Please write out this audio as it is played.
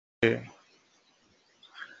Okay.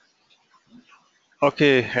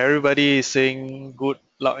 Okay, everybody is saying good,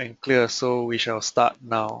 loud and clear, so we shall start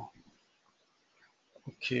now.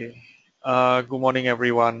 Okay. Good morning,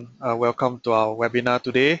 everyone. Welcome to our webinar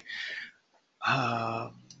today. Uh,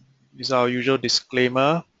 this is our usual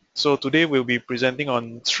disclaimer. So today we'll be presenting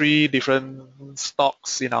on three different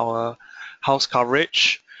stocks in our house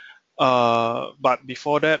coverage. But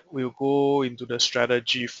before that, we'll go into the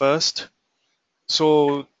strategy first.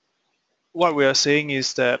 So what we are saying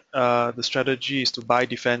is that the strategy is to buy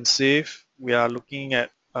defensive. We are looking at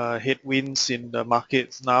headwinds in the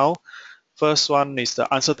markets now. First one is the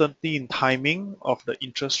uncertainty in timing of the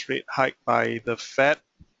interest rate hike by the Fed.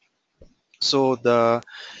 So the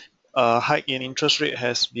hike in interest rate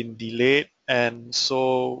has been delayed, and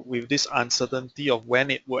so with this uncertainty of when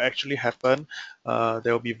it will actually happen,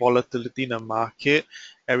 there will be volatility in the market.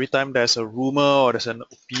 Every time there's a rumor or there's an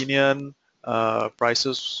opinion, the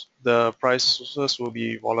prices will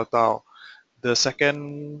be volatile. The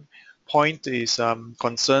second point is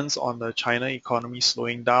concerns on the China economy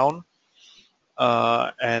slowing down,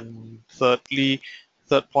 and third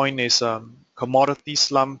point is commodity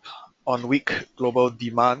slump on weak global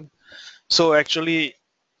demand. So actually,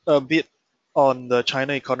 a bit on the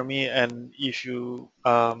China economy, and if you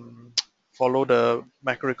follow the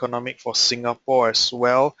macroeconomic for Singapore as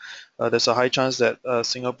well, there's a high chance that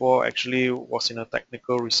Singapore actually was in a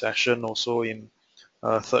technical recession also in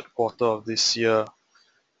third quarter of this year.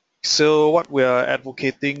 So what we are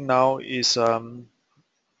advocating now is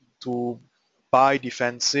to buy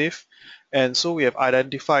defensive, and so we have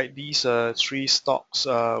identified these three stocks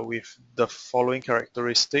with the following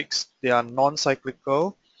characteristics. They are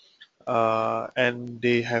non-cyclical, and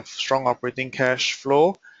they have strong operating cash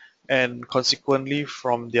flow, and consequently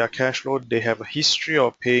from their cash flow they have a history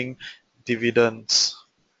of paying dividends.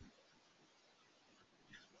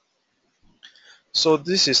 So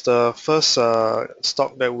this is the first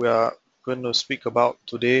stock that we are going to speak about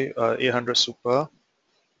today, 800 Super.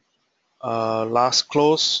 Last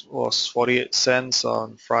close was 48 cents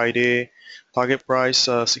on Friday, target price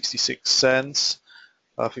 66 cents.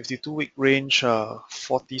 52-week range,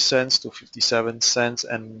 40 cents to 57 cents,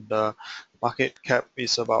 and the market cap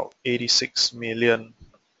is about 86 million.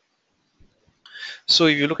 So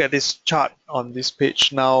if you look at this chart on this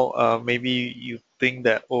page now, maybe you think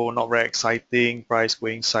that, oh, not very exciting, price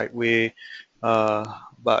going sideways,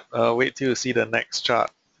 but wait till you see the next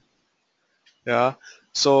chart. Yeah,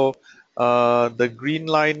 so the green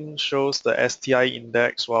line shows the STI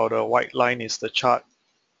index, while the white line is the chart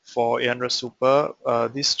for 800 Super.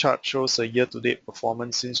 This chart shows a year-to-date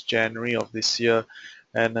performance since January of this year,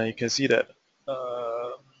 and you can see that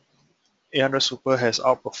 800 Super has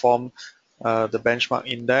outperformed the benchmark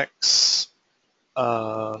index.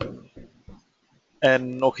 And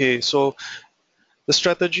okay, so the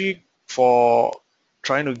strategy for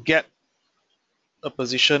trying to get a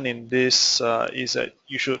position in this is that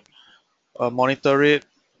you should monitor it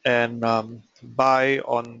and buy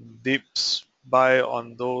on dips, buy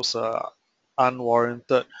on those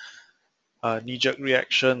unwarranted knee-jerk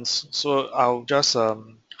reactions. So I'll just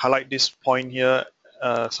highlight this point here.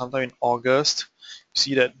 Sometime in August, you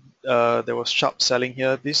see that there was sharp selling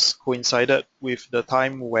here. This coincided with the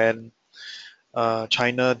time when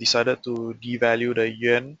China decided to devalue the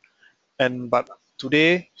yuan, but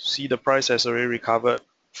today, see the price has already recovered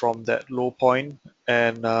from that low point,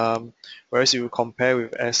 and whereas if you compare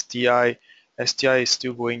with STI, STI is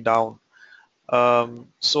still going down.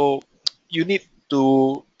 So you need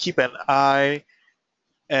to keep an eye,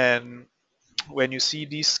 and when you see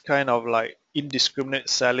this kind of like indiscriminate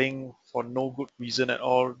selling for no good reason at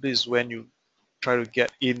all, this is when you try to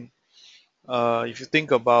get in. If you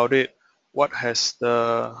think about it, what has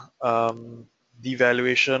the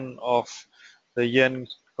devaluation of the yen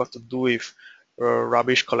got to do with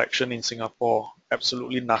rubbish collection in Singapore?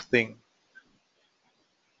 Absolutely nothing.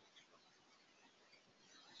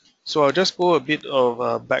 So I'll just go a bit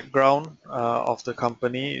of background of the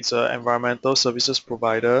company. It's an environmental services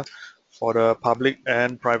provider for the public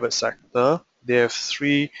and private sector. They have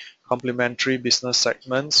three complementary business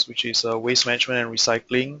segments, which is waste management and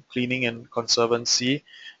recycling, cleaning and conservancy,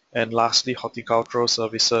 and lastly horticultural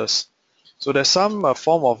services. So there's some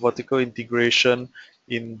form of vertical integration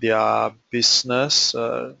in their business,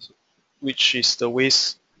 which is the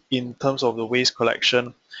waste in terms of the waste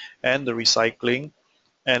collection and the recycling.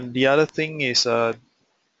 And the other thing is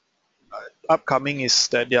upcoming is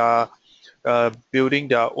that they are building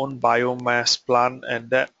their own biomass plant,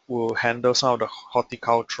 and that will handle some of the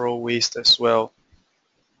horticultural waste as well.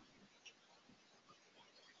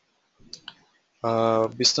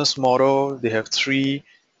 Business model, they have three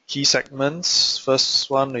key segments. First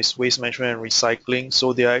one is waste management and recycling.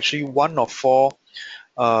 So they are actually one of four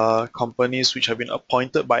companies which have been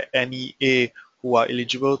appointed by NEA who are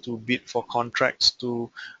eligible to bid for contracts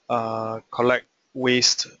to collect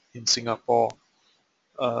waste in Singapore.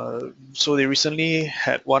 So they recently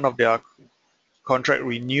had one of their contract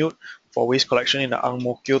renewed for waste collection in the Ang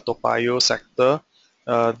Mo Kio Toa Payoh sector.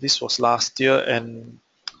 This was last year, and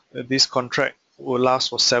this contract will last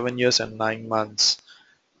for 7 years and 9 months.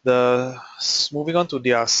 Moving on to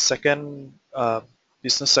their second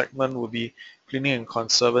business segment will be cleaning and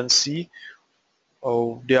conservancy.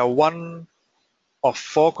 They are one of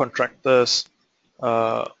four contractors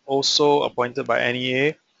also appointed by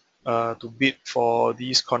NEA to bid for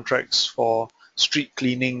these contracts for street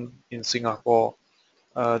cleaning in Singapore.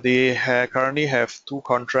 They currently have two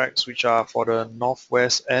contracts which are for the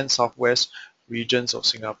northwest and southwest regions of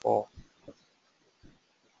Singapore.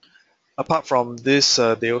 Apart from this,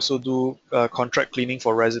 they also do contract cleaning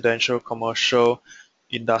for residential, commercial,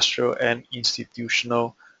 industrial, and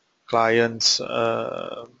institutional clients.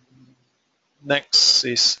 Next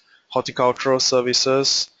is horticultural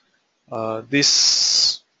services.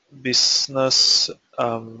 This business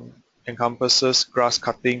encompasses grass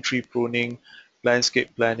cutting, tree pruning,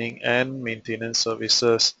 landscape planning, and maintenance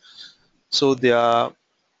services. So their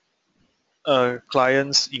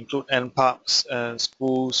clients include end parks and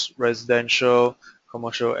schools, residential,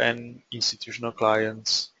 commercial, and institutional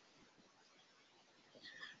clients.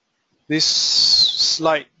 This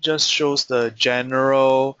slide just shows the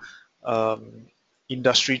general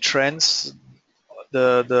industry trends.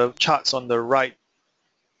 The charts on the right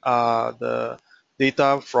are the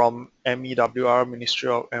data from MEWR, Ministry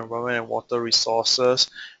of Environment and Water Resources.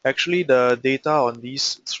 Actually, the data on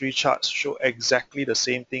these three charts show exactly the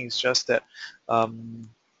same thing. It's just that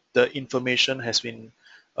the information has been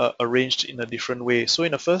arranged in a different way. So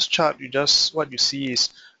in the first chart, what you see is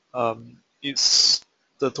it's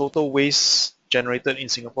the total waste generated in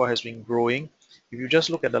Singapore has been growing. If you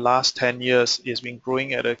just look at the last 10 years, it's been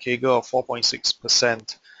growing at a CAGR of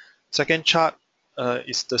 4.6%. Second chart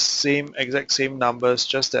is the exact same numbers,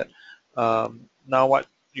 just that now what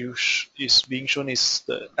is being shown is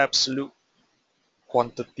the absolute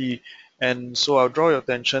quantity. And so I'll draw your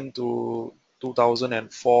attention to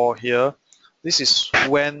 2004 here. This is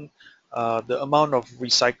when the amount of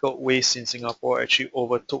recycled waste in Singapore actually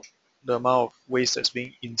overtook the amount of waste that's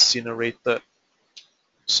being incinerated.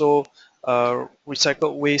 So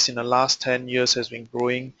recycled waste in the last 10 years has been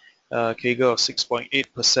growing CAGR of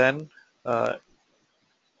 6.8%,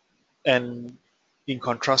 and in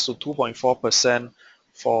contrast to 2.4%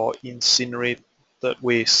 for incinerated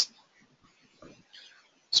waste.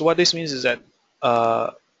 So what this means is that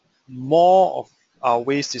more of our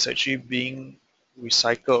waste is actually being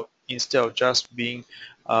recycled instead of just being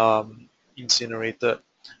incinerated.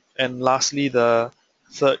 And lastly, the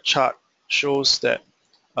third chart shows that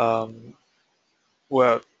the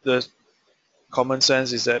common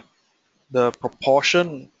sense is that the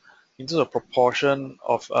proportion, in terms of proportion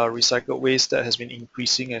of recycled waste, that has been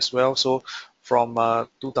increasing as well. So from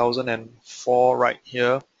 2004 right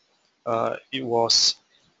here, it was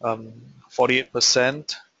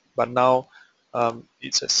 48%, but now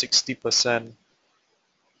it's at 60%.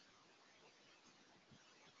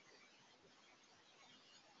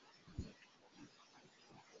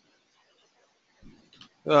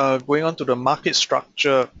 Going on to the market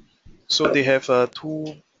structure, so they have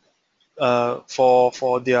two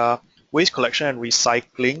for their waste collection and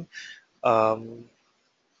recycling.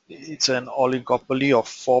 It's an oligopoly of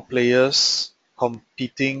four players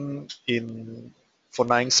competing for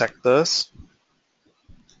 9 sectors.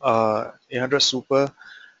 800 Super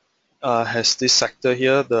has this sector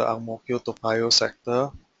here, the Ang Mo Kio Toa Payoh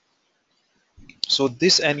sector. So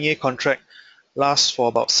this NEA contract lasts for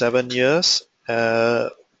about 7 years,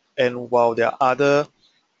 and while there are other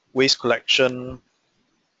waste collection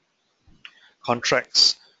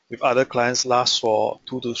contracts with other clients last for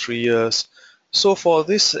 2 to 3 years. So for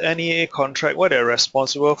this NEA contract, what they're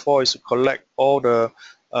responsible for is to collect all the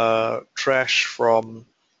trash from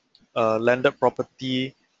landed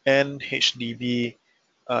property and HDB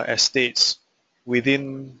estates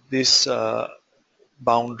within this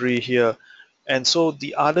boundary here. And so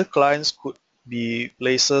the other clients could be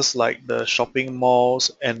places like the shopping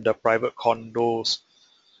malls and the private condos.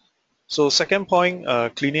 So second point,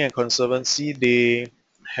 cleaning and conservancy, they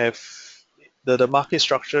have the market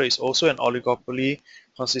structure is also an oligopoly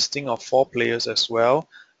consisting of 4 players as well,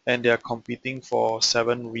 and they are competing for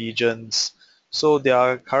 7 regions. So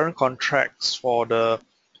their current contracts for the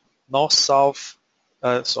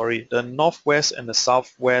the northwest and the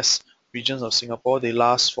southwest regions of Singapore, they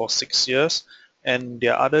last for 6 years, and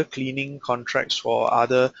their other cleaning contracts for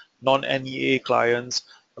other non-NEA clients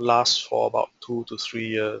last for about 2 to 3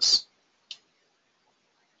 years.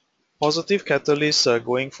 Positive catalysts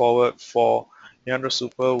going forward for 800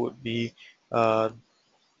 Super would be uh,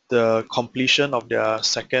 the completion of their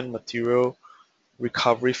second material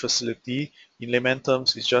recovery facility. In layman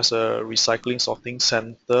terms, it's just a recycling sorting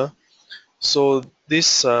center. So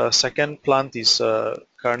this second plant is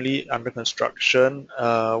currently under construction.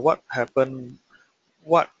 What happened?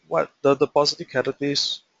 What the positive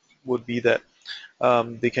catalyst would be that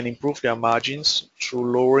they can improve their margins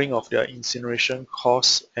through lowering of their incineration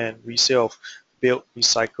costs and resale of built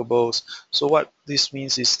recyclables. So what this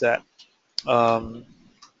means is that um,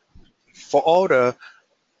 for all the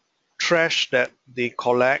trash that they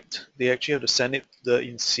collect, they actually have to send it to the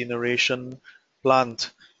incineration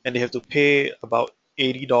plant, and they have to pay about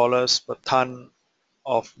 $80 per ton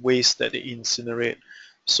of waste that they incinerate.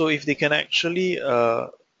 So if they can actually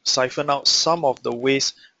siphon out some of the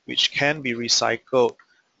waste which can be recycled,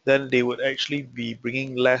 then they would actually be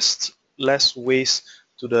bringing less waste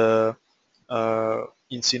to the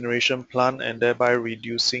incineration plant and thereby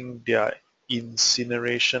reducing their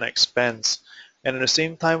incineration expense. And at the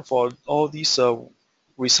same time, for all these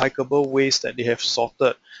recyclable waste that they have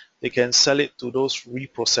sorted, they can sell it to those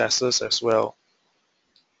reprocessors as well.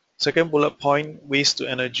 Second bullet point, waste to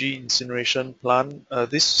energy incineration plant.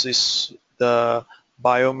 This is the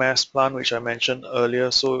biomass plant which I mentioned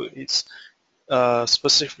earlier. So it's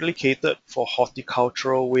specifically catered for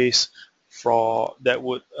horticultural waste for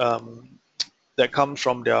that comes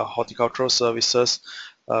from their horticultural services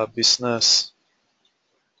business.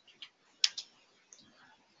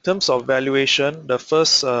 In terms of valuation, the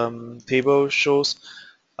first table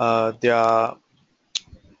their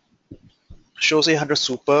shows 800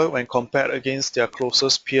 Super when compared against their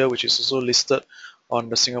closest peer, which is also listed on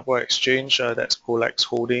the Singapore Exchange. That's Colex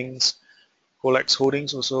Holdings. Colex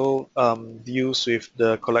Holdings also deals with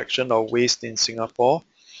the collection of waste in Singapore.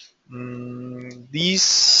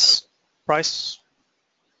 These price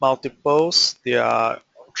multiples, they are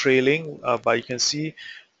trailing, but you can see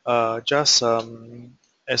just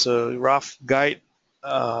as a rough guide,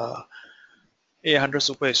 800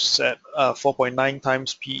 Super is at 4.9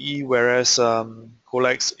 times PE, whereas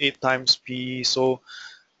Colex 8 times PE. So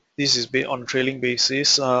this is based on trailing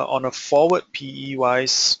basis. On a forward PE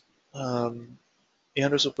wise,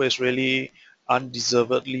 800 Super is really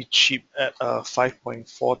undeservedly cheap at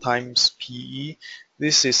 5.4 times PE.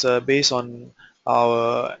 This is based on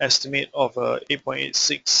our estimate of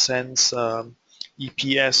 8.86 cents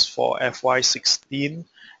EPS for FY16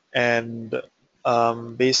 and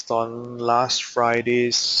based on last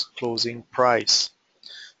Friday's closing price.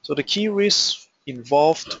 So the key risks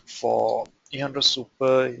involved for 800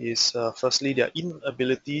 Super is firstly their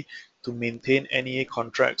inability to maintain NEA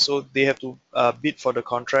contracts. So they have to bid for the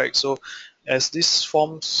contract. So as this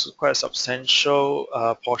forms quite a substantial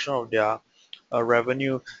portion of their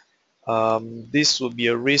revenue, this would be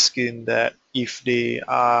a risk in that if they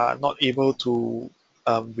are not able to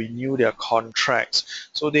renew their contracts.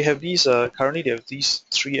 So they have these currently they have these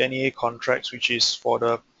three NEA contracts, which is for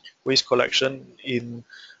the waste collection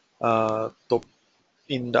uh,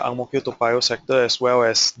 in the Ang Mo Kio Toa Payoh sector, as well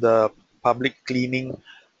as the public cleaning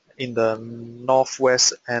in the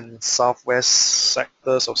northwest and southwest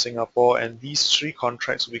sectors of Singapore, and these three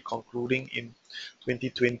contracts will be concluding in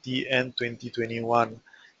 2020 and 2021.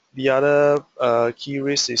 The other key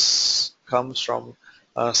risk comes from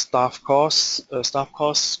staff costs. Staff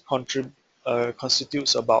costs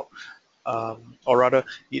constitutes about, or rather,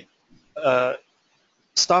 it uh,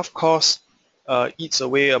 staff costs eats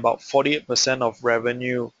away about 48% of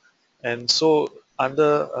revenue, and so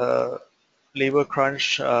under a labor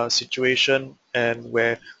crunch situation and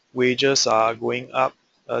where wages are going up,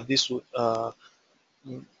 this would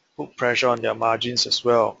put pressure on their margins as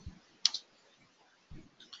well.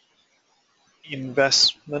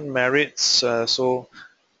 Investment merits, so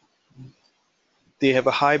they have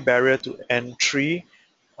a high barrier to entry.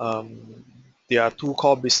 Um, there are two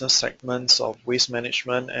core business segments of waste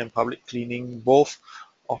management and public cleaning. Both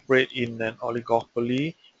operate in an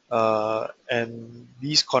oligopoly, and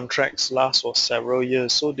these contracts last for several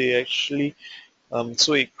years. So they actually,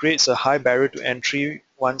 so it creates a high barrier to entry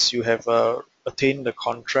once you have attained the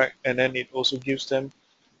contract, and then it also gives them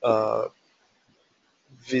uh,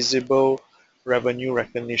 visible revenue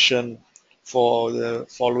recognition for the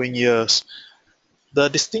following years. The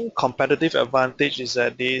distinct competitive advantage is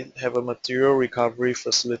that they have a material recovery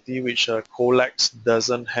facility which Colex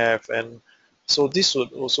doesn't have, and so this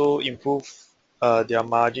would also improve their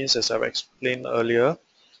margins, as I've explained earlier.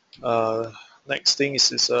 Next thing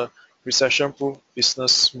is a recession-proof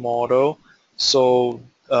business model. So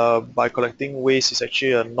by collecting waste is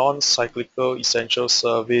actually a non-cyclical essential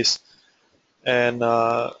service. And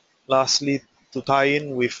lastly, to tie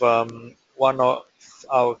in with one of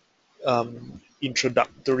our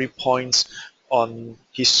introductory points on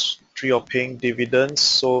history of paying dividends.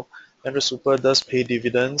 So Andrew Super does pay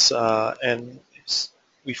dividends, and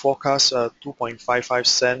we forecast 2.55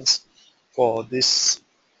 cents for this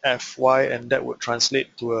FY, and that would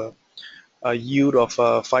translate to a yield of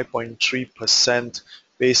 5.3%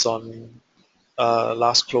 based on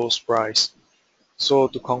last close price. So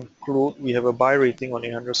to conclude, we have a buy rating on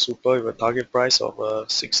 800 Super with a target price of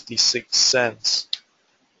 66 cents.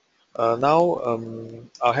 Now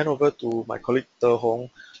I'll hand over to my colleague Dehong,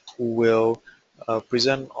 who will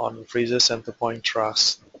present on Frasers Centrepoint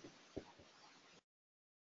Trust.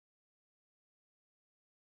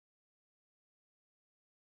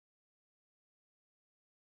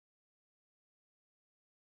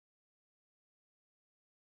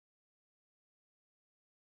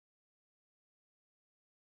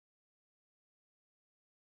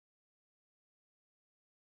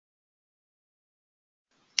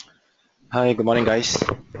 Hi, good morning, guys.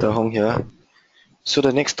 Dehong here. So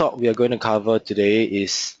the next talk we are going to cover today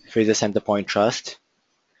is Fraser Centrepoint Trust.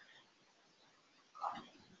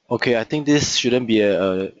 Okay, I think this shouldn't be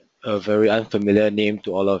a very unfamiliar name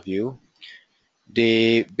to all of you.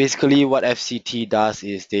 They basically what FCT does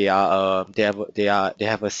is they have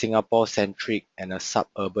a Singapore centric and a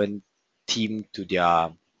suburban theme to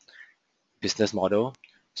their business model.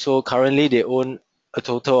 So currently they own a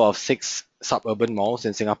total of 6 suburban malls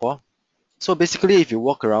in Singapore. So basically, if you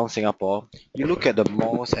walk around Singapore, you look at the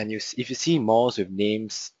malls and if you see malls with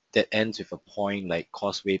names that ends with a point like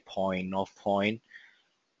Causeway Point, North Point,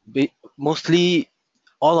 mostly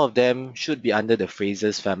all of them should be under the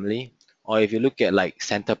Frasers family. Or if you look at like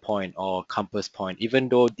Centrepoint or Compass Point, even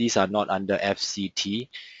though these are not under FCT,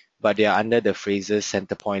 but they are under the Frasers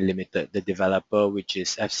Centrepoint Limited, the developer, which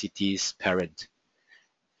is FCT's parent.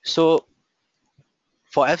 So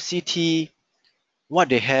for FCT, what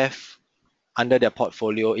they have under their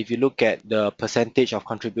portfolio, if you look at the percentage of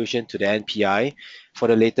contribution to the NPI for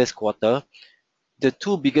the latest quarter, the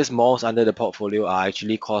two biggest malls under the portfolio are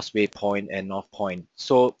actually Causeway Point and North Point.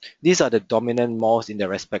 So these are the dominant malls in their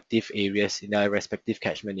respective areas, in their respective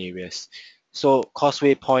catchment areas. So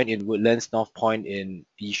Causeway Point in Woodlands, North Point in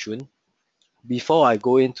Yishun. Before I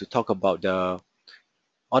go in to talk about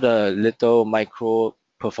all the little micro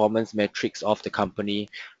performance metrics of the company,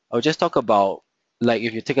 I'll just talk about, like,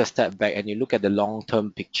 if you take a step back and you look at the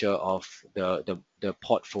long-term picture of the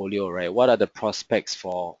portfolio, right? What are the prospects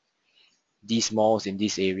for these malls in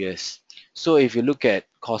these areas? So if you look at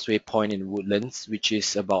Causeway Point in Woodlands, which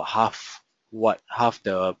is about half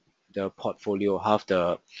the portfolio, half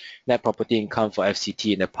the net property income for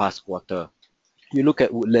FCT in the past quarter. You look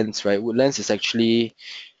at Woodlands, right? Woodlands is actually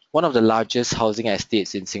one of the largest housing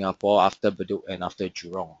estates in Singapore after Bedok and after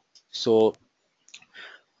Jurong. So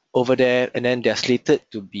over there, and then they're slated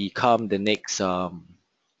to become the next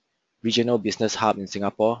regional business hub in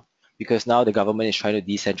Singapore, because now the government is trying to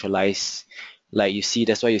decentralize. Like you see,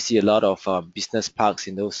 that's why you see a lot of business parks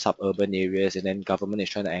in those suburban areas, and then government is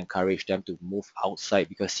trying to encourage them to move outside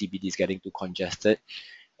because CBD is getting too congested.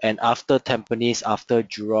 And after Tampines, after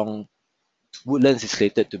Jurong, Woodlands is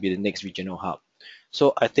slated to be the next regional hub.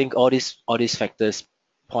 So I think all these factors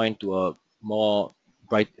point to a more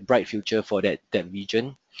bright future for that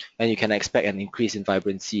region, and you can expect an increase in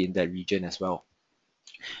vibrancy in that region as well.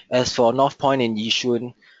 As for North Point in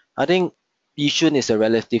Yishun, I think Yishun is a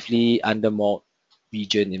relatively under-malled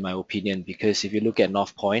region in my opinion, because if you look at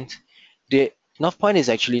North Point, the North Point is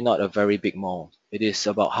actually not a very big mall. It is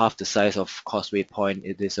about half the size of Causeway Point.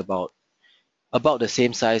 It is about the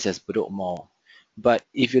same size as Bedok Mall. But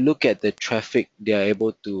if you look at the traffic they are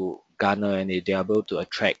able to garner and they are able to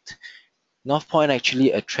attract, North Point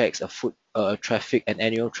actually attracts a traffic, an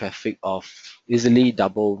annual traffic of easily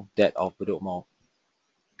double that of Bedok Mall.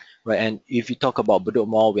 Right, and if you talk about Bedok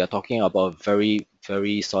Mall, we are talking about a very,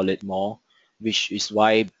 very solid mall, which is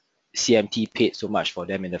why CMT paid so much for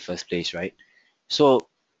them in the first place, right? So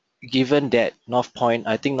given that North Point,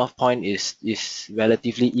 I think North Point is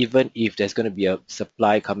relatively, even if there's going to be a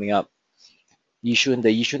supply coming up, the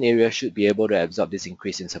Yishun area should be able to absorb this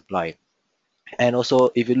increase in supply. And also,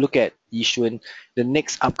 if you look at Yishun, the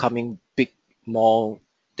next upcoming big mall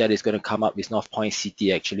that is going to come up is North Point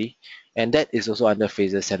City actually, and that is also under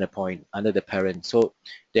Fraser Centrepoint, under the parent. So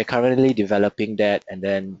they're currently developing that, and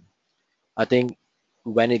then I think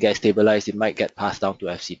when it gets stabilized, it might get passed down to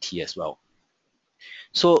FCT as well.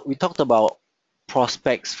 So we talked about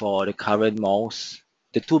prospects for the current malls,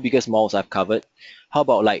 the two biggest malls I've covered. How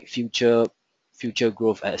about like future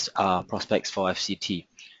growth as prospects for FCT?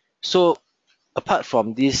 So apart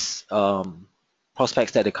from these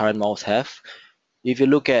prospects that the current malls have, if you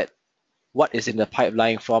look at what is in the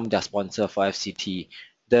pipeline from their sponsor for FCT,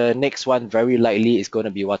 the next one very likely is going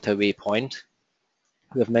to be Waterway Point.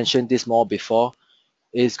 We have mentioned this mall before.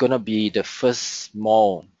 It's going to be the first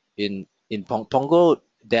mall in Pongo.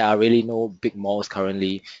 There are really no big malls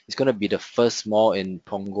currently. It's going to be the first mall in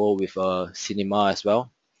Pongo with a cinema as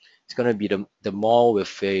well. It's going to be the mall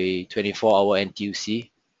with a 24-hour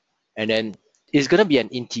NTUC, and then it's going to be an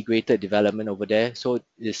integrated development over there. So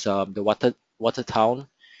it's the water town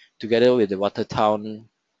together with the water town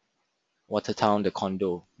the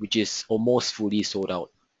condo, which is almost fully sold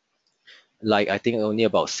out. Like I think only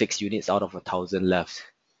about 6 units out of 1,000 left.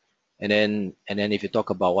 And then if you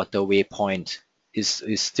talk about Waterway Point, is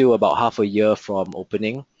still about half a year from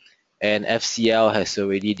opening, and FCL has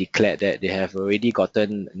already declared that they have already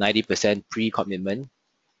gotten 90% pre-commitment,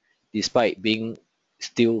 despite being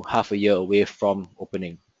still half a year away from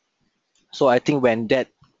opening. So I think when that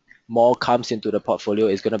mall comes into the portfolio,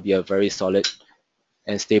 it's going to be a very solid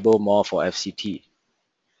and stable mall for FCT.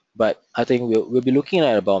 But I think we'll be looking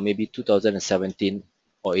at about maybe 2017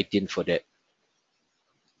 or 18 for that.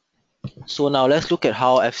 So now let's look at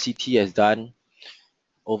how FCT has done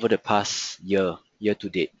over the past year to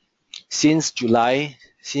date. Since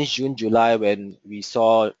June, July, when we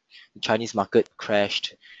saw the Chinese market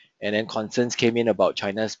crashed, and then concerns came in about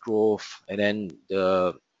China's growth, and then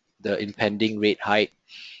the impending rate hike,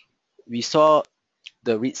 we saw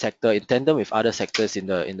the REIT sector in tandem with other sectors in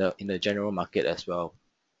the general market as well,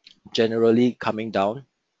 generally coming down.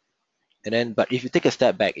 But if you take a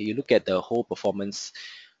step back, you look at the whole performance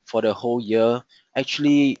for the whole year,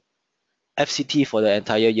 actually FCT for the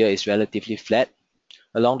entire year is relatively flat.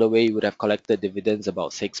 Along the way, you would have collected dividends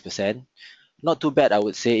about 6%. Not too bad, I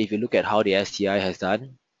would say, if you look at how the STI has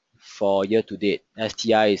done for year to date.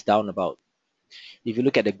 STI is down about, if you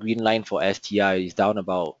look at the green line for STI, it's down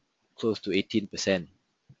about close to 18%.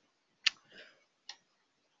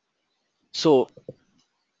 So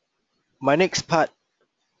my next part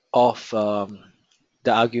of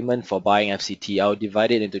the argument for buying FCT, I'll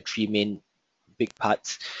divide it into three main big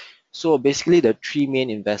parts. So basically the three main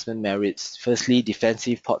investment merits. Firstly,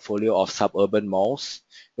 defensive portfolio of suburban malls.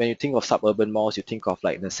 When you think of suburban malls, you think of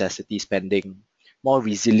like necessity spending, more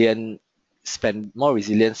resilient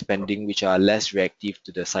spending, which are less reactive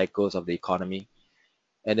to the cycles of the economy.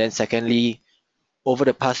 And then secondly, over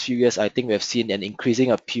the past few years, I think we have seen an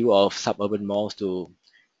increasing appeal of suburban malls to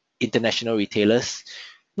international retailers.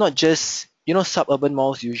 Not just, suburban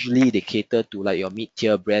malls usually they cater to like your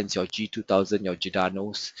mid-tier brands, your G2000, your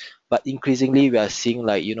Giordano's, but increasingly we are seeing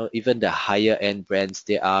like, even the higher end brands,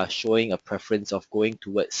 they are showing a preference of going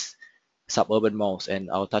towards suburban malls,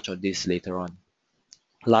 and I'll touch on this later on.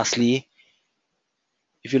 Lastly,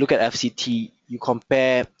 if you look at FCT, you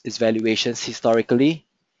compare its valuations historically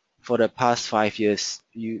for the past 5 years,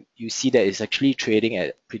 you see that it's actually trading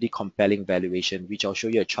at pretty compelling valuation, which I'll show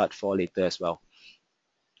you a chart for later as well.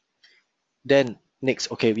 Then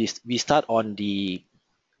next, okay, we start on the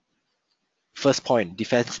first point,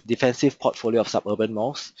 defensive portfolio of suburban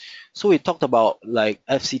malls. So we talked about like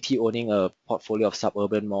FCT owning a portfolio of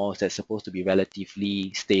suburban malls that's supposed to be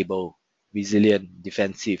relatively stable, resilient,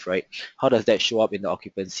 defensive, right? How does that show up in the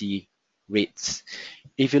occupancy rates?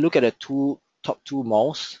 If you look at the top two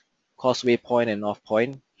malls, Causeway Point and North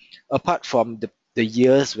Point, apart from the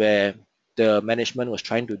years where the management was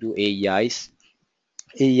trying to do AEIs,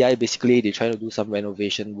 AEI basically they try to do some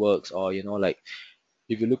renovation works, or like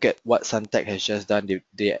if you look at what Suntec has just done,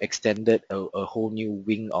 they extended a whole new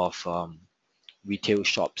wing of retail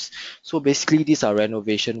shops. So basically these are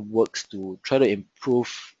renovation works to try to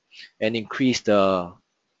improve and increase the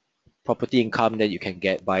property income that you can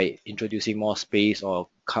get by introducing more space or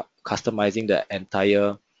customizing the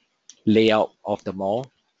entire layout of the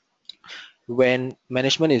mall. When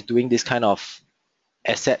management is doing this kind of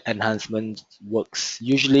asset enhancement works,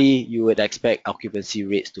 usually you would expect occupancy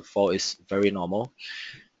rates to fall. Is very normal.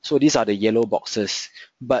 So these are the yellow boxes,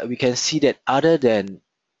 but we can see that other than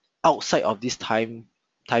outside of these time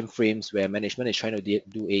frames where management is trying to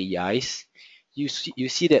do AEIs, you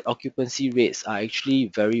see that occupancy rates are actually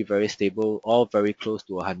very, very stable, all very close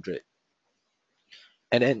to 100.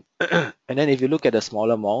 And then and then if you look at the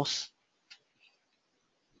smaller malls,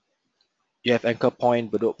 you have Anchor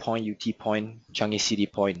Point, Bedok Point, UT Point, Changi City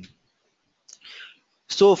Point.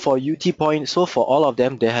 So for UT Point, so for all of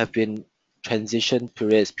them, there have been transition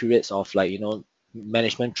periods of like,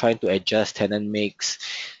 management trying to adjust tenant mix.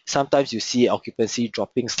 Sometimes you see occupancy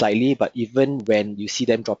dropping slightly, but even when you see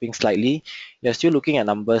them dropping slightly, you're still looking at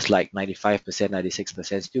numbers like 95%,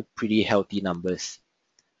 96%, still pretty healthy numbers,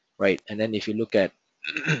 right? And then if you look at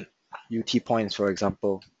UT points, for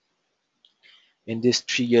example, in these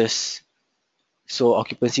 3 years, so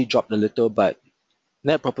occupancy dropped a little, but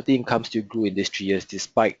net property income still grew in these 3 years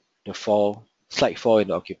despite the slight fall in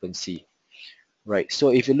the occupancy, right? So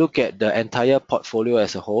if you look at the entire portfolio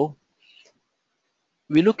as a whole,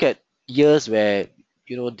 we look at years where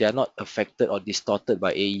they're not affected or distorted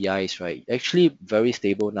by AEIs, right? Actually, very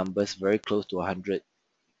stable numbers, very close to 100.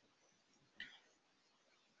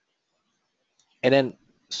 And then,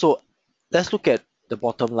 so let's look at the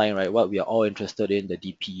bottom line, right? What we are all interested in, the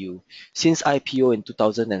DPU. Since IPO in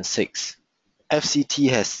 2006, FCT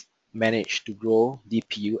has managed to grow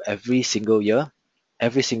DPU every single year,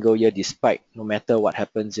 despite no matter what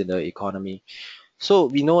happens in the economy. So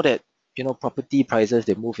we know that property prices,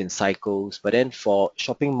 they move in cycles, but then for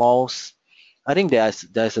shopping malls, I think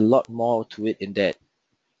there's a lot more to it in that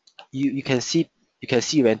you can see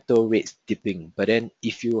rental rates dipping, but then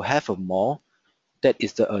if you have a mall that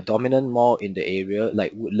is a dominant mall in the area,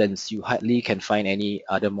 like Woodlands, you hardly can find any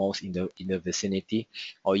other malls in the vicinity,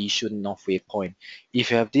 or Yishun, Northway Point.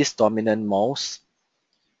 If you have these dominant malls,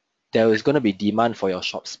 there is going to be demand for your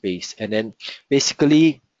shop space, and then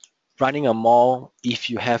basically running a mall,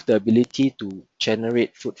 if you have the ability to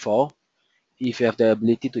generate footfall, if you have the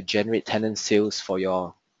ability to generate tenant sales for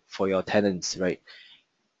your tenants, right?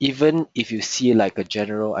 Even if you see like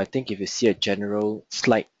I think if you see a general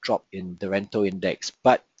slight drop in the rental index,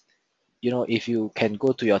 but if you can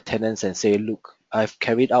go to your tenants and say, look, I've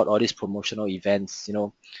carried out all these promotional events,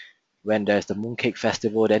 when there's the Mooncake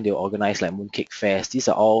Festival, then they'll organize like Mooncake Fest. These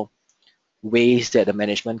are all ways that the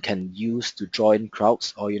management can use to draw in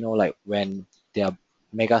crowds, or like when there are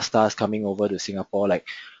mega stars coming over to Singapore, like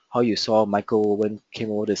how you saw Michael Owen came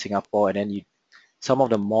over to Singapore, and then some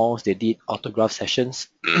of the malls, they did autograph sessions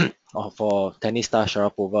or for tennis star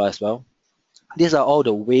Sharapova as well. These are all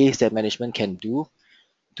the ways that management can do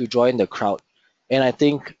to draw in the crowd. And I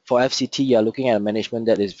think for FCT, you're looking at a management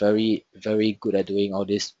that is very, very good at doing all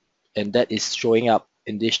this. And that is showing up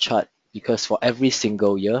in this chart because for every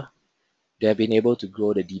single year, they have been able to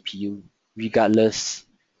grow the DPU regardless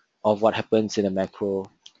of what happens in the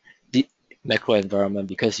the macro environment.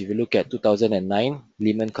 Because if you look at 2009,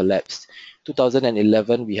 Lehman collapsed.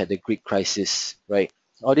 2011, we had the Greek crisis, right?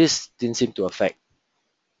 All this didn't seem to affect,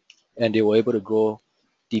 and they were able to grow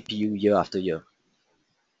DPU year after year.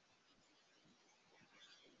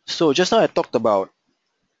 So just now I talked about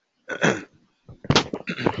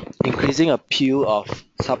increasing appeal of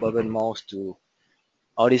suburban malls to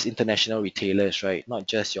all these international retailers, right? Not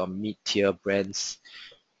just your mid-tier brands,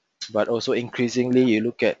 but also increasingly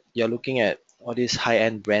you're looking at all these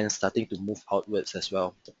high-end brands starting to move outwards as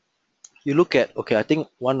well. You look at, okay, I think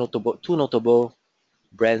two notable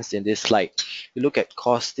brands in this slide. You look at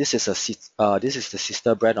COS. This is the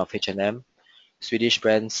sister brand of H&M, Swedish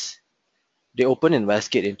brands. They opened in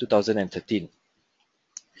Westgate in 2013.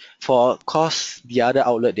 For COS, the other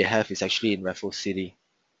outlet they have is actually in Raffles City.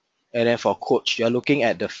 And then for Coach, you're looking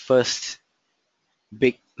at the first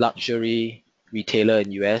big luxury retailer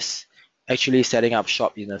in US actually setting up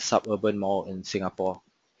shop in a suburban mall in Singapore.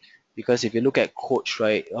 Because if you look at Coach,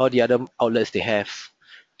 right, all the other outlets they have,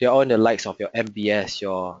 they're all in the likes of your MBS,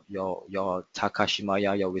 your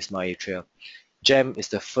Takashimaya, your Wisma Atria. Gem is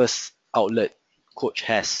the first outlet Coach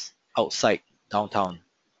has outside downtown,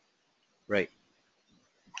 right?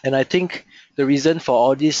 And I think the reason for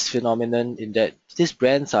all this phenomenon in that these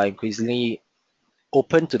brands are increasingly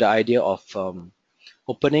open to the idea of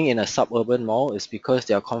opening in a suburban mall is because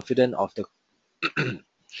they are confident of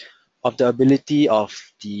the ability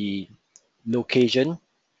of the location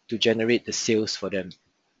to generate the sales for them.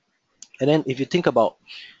 And then if you think about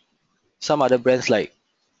some other brands like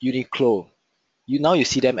Uniqlo, you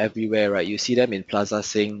see them everywhere, right? You see them in Plaza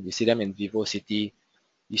Sing, you see them in Vivo City,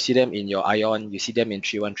 you see them in your Ion, you see them in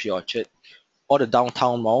 313 Orchard, all the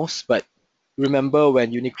downtown malls. But remember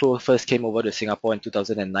when Uniqlo first came over to Singapore in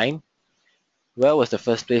 2009, where was the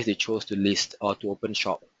first place they chose to list or to open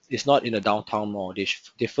shop? It's not in a downtown mall.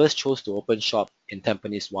 They first chose to open shop in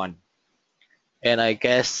Tampines 1. And I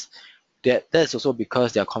guess that's also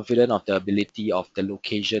because they're confident of the ability of the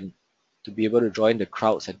location to be able to draw in the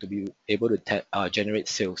crowds and to be able to generate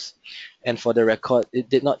sales. And for the record, it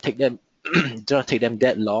did not take them did not take them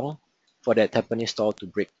that long for that Tampines store to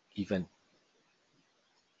break even.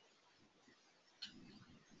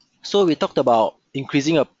 So we talked about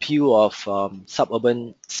increasing appeal of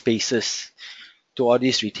suburban spaces. to all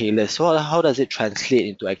these retailers. So how does it translate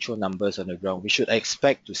into actual numbers on the ground? We should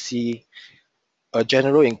expect to see a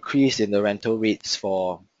general increase in the rental rates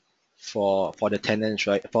for the tenants,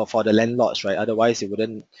 right? For the landlords, right? Otherwise, it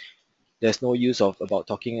wouldn't. There's no use of about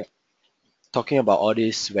talking about all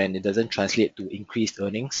this when it doesn't translate to increased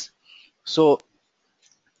earnings. So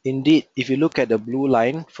indeed, if you look at the blue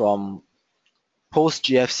line from post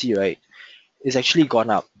GFC, right, it's actually gone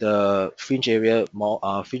up. The fringe area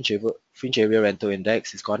rental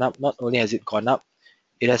index has gone up. Not only has it gone up,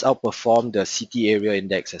 it has outperformed the city area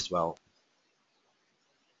index as well.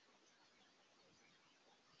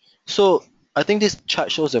 So I think this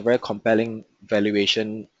chart shows a very compelling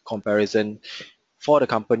valuation comparison for the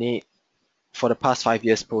company for the past 5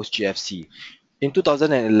 years post GFC. In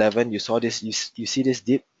 2011, you saw this, you see this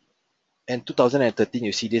dip, and 2013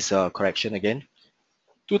 you see this correction again.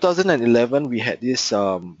 2011 we had this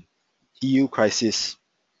EU crisis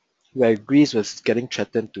where Greece was getting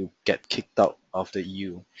threatened to get kicked out of the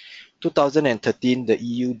EU. 2013 the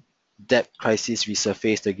EU debt crisis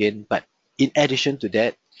resurfaced again, but in addition to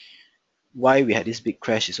that, why we had this big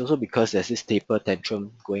crash is also because there's this taper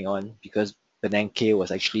tantrum going on because Bernanke was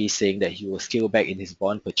actually saying that he will scale back in his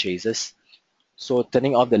bond purchases. So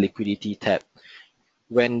turning off the liquidity tap.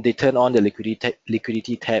 When they turn on the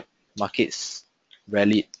liquidity tap, markets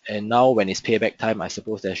rallied. And now when it's payback time, I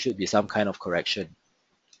suppose there should be some kind of correction.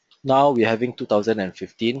 Now we're having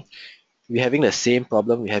 2015. We're having the same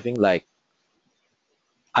problem. We're having like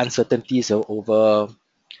uncertainties over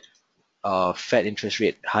Fed interest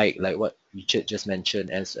rate hike, like what Richard just mentioned,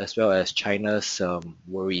 as well as China's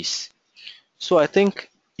worries. So I think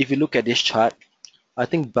if you look at this chart, I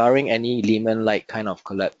think barring any Lehman-like kind of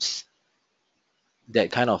collapse,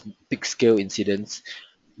 that kind of big scale incidents,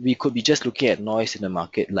 we could be just looking at noise in the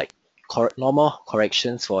market, like normal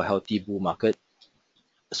corrections for a healthy bull market.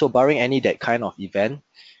 So barring any that kind of event,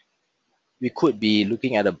 we could be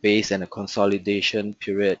looking at a base and a consolidation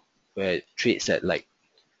period where it trades at like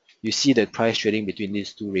you see the price trading between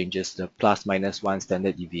these two ranges, the plus minus one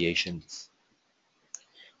standard deviations.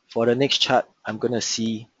 For the next chart, I'm gonna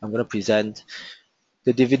present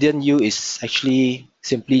the dividend yield is actually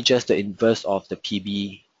simply just the inverse of the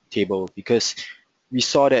PB table because we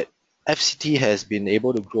saw that FCT has been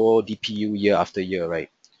able to grow DPU year after year, right?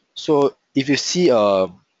 So if you see a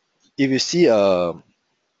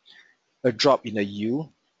drop in the yield,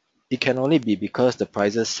 it can only be because the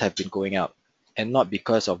prices have been going up and not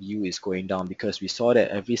because of yield is going down because we saw that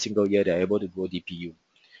every single year they're able to grow DPU.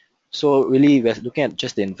 So really we're looking at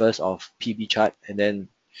just the inverse of PB chart and then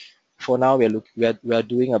for now we are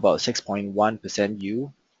doing about 6.1%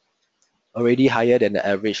 yield, already higher than the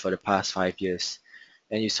average for the past 5 years.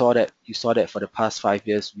 And you saw that for the past 5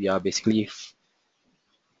 years we are basically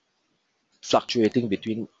fluctuating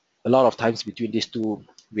between a lot of times between these two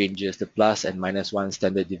ranges, the plus and minus one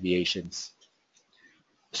standard deviations.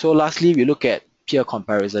 So lastly, we look at peer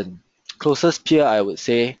comparison. Closest peer I would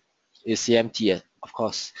say is CMT, of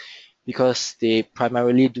course, because they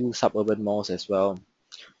primarily do suburban malls as well.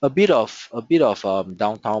 A bit of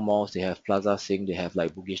downtown malls. They have Plaza Sing, they have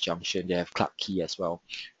like Bugis Junction, they have Clarke Quay as well.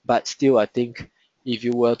 But still, I think if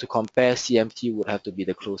you were to compare, CMT would have to be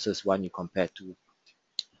the closest one you compare to.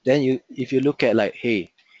 Then if you look at like,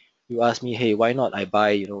 hey, you ask me, hey, why not I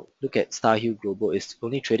buy, look at Starhill Global, it's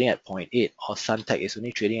only trading at zero point 0.8 or Suntec is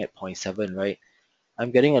only trading at zero point 0.7, right?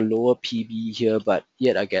 I'm getting a lower PB here, but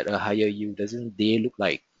yet I get a higher yield. Doesn't they look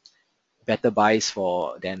like better buys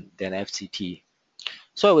for than FCT?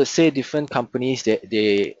 So I would say different companies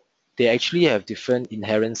they actually have different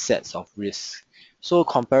inherent sets of risks. So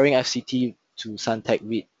comparing FCT to Suntec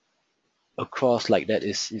REIT across like that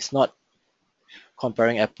is not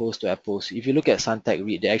comparing apples to apples. If you look at Suntec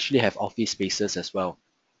REIT, they actually have office spaces as well.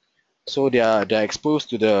 So they're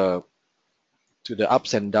exposed to the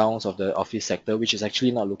ups and downs of the office sector, which is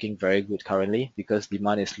actually not looking very good currently because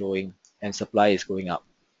demand is slowing and supply is going up.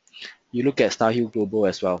 You look at Starhill Global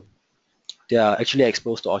as well. They are actually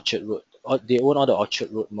exposed to Orchard Road. They own all the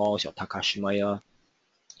Orchard Road malls, your Takashimaya.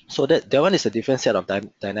 So that one is a different set of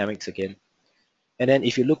dynamics again. And then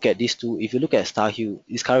if you look at these two, if you look at Starhill,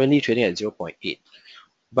 it's currently trading at 0.8.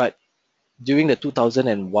 But during the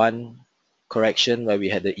 2001 correction where we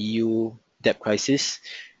had the EU debt crisis,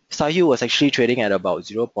 Starhill was actually trading at about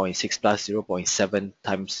 0.6 plus 0.7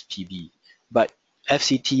 times PB. But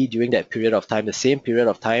FCT during that period of time, the same period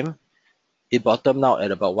of time, it bottomed out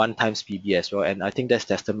at about 1 times PB as well. And I think that's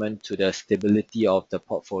testament to the stability of the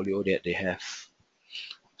portfolio that they have.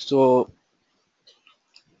 So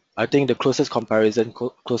I think the closest competitor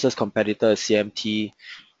is CMT.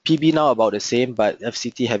 PB now about the same, but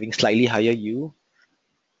FCT having slightly higher yield.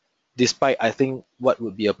 despite I think what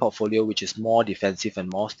would be a portfolio which is more defensive and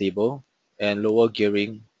more stable and lower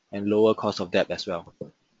gearing and lower cost of debt as well.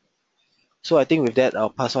 So I think with that, I'll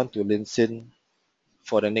pass on to Lin Sin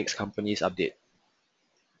for the next company's update.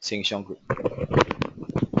 Siong Group.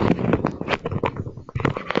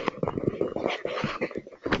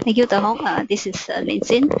 Thank you, Dehong. This is Lin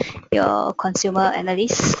Sin, your consumer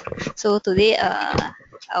analyst. So today,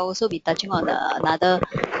 I'll also be touching on another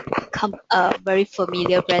very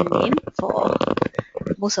familiar brand name for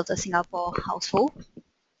most of the Singapore household,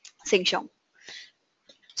 Siong.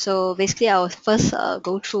 So basically, I'll first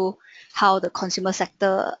go through how the consumer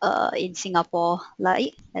sector in Singapore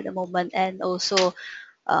like at the moment, and also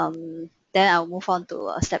then I'll move on to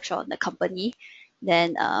a snapshot on the company.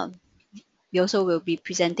 Then we also will be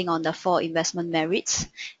presenting on the 4 investment merits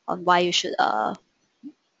on why you should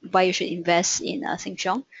invest in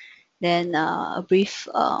Siong. Then a brief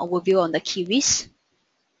overview on the key risks,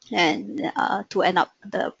 and to end up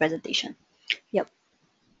the presentation. Yep.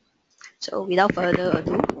 So without further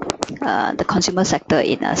ado, the consumer sector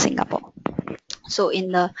in Singapore. So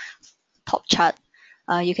in the top chart,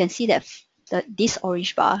 you can see that this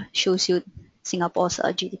orange bar shows you Singapore's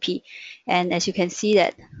GDP, and as you can see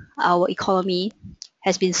that our economy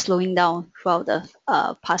has been slowing down throughout the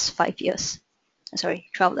past 5 years.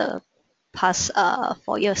 Throughout the past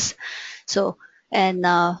 4 years. So, and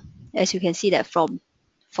as you can see that for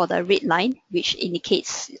the red line, which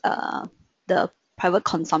indicates the private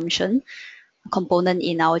consumption component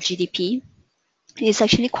in our GDP, is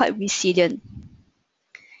actually quite resilient,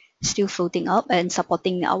 still floating up and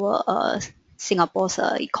supporting our Singapore's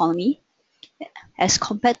economy as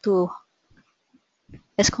compared to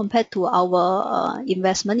our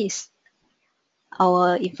investment is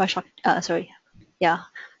our infrastructure.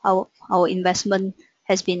 Our investment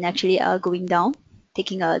has been actually going down,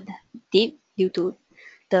 taking a dip due to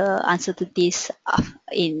the uncertainties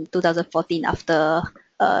in 2014 after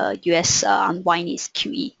US unwind its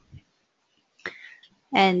QE.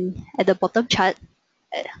 And at the bottom chart,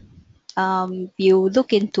 we'll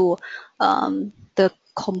look into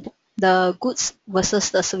the goods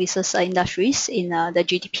versus the services industries in the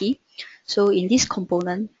GDP. So in this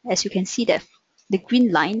component, as you can see that the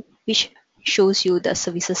green line, which shows you the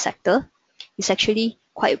services sector, is actually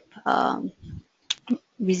quite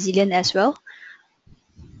resilient as well,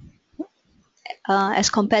 as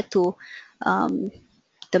compared to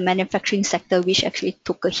the manufacturing sector, which actually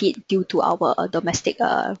took a hit due to our domestic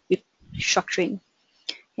restructuring.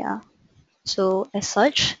 Yeah. So as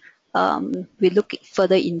such, we look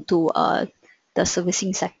further into the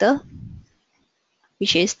servicing sector,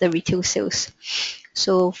 which is the retail sales.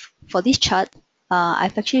 So for this chart,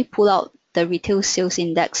 I've actually pulled out the retail sales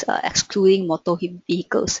index excluding motor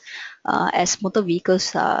vehicles, as motor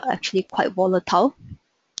vehicles are actually quite volatile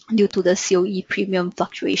due to the COE premium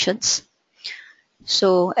fluctuations.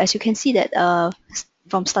 So as you can see that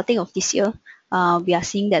from starting of this year, we are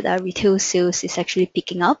seeing that retail sales is actually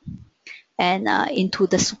picking up, and into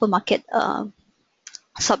the supermarket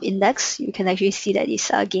sub-index, you can actually see that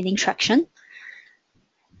it's gaining traction.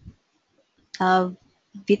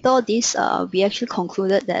 With all this, we actually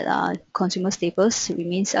concluded that consumer staples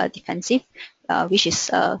remains defensive, which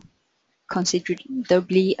is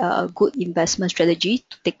considerably a good investment strategy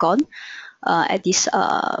to take on at this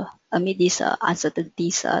amid this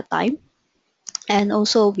uncertainties time. And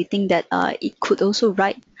also, we think that it could also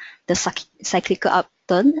ride the cyclical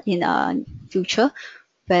upturn in future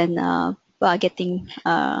when we are getting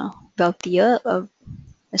wealthier.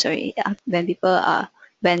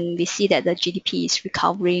 When we see that the GDP is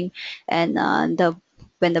recovering, and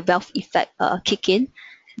when the wealth effect kick in,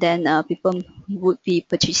 then people would be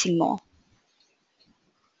purchasing more.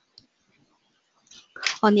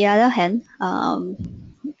 On the other hand,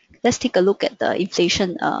 let's take a look at the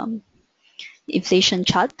inflation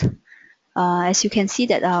chart. As you can see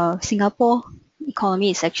that Singapore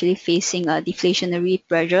economy is actually facing a deflationary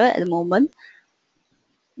pressure at the moment,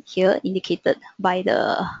 here indicated by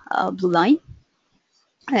the blue line.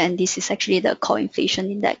 And this is actually the core inflation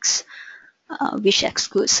index, which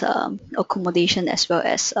excludes accommodation as well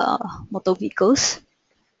as motor vehicles.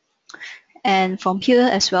 And from here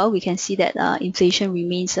as well, we can see that inflation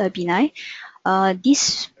remains benign.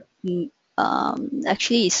 This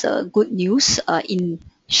actually is good news in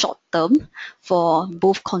short term for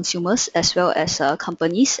both consumers as well as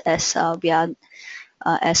companies, as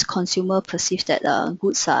as consumer perceive that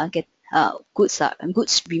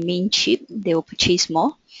goods remain cheap, they will purchase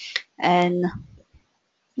more. And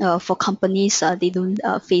for companies, they don't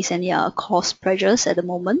face any cost pressures at the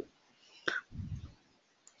moment.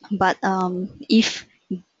 But if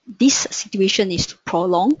this situation is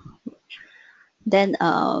prolonged, then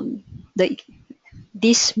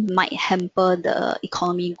this might hamper the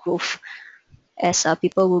economy growth, as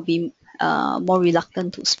people will be more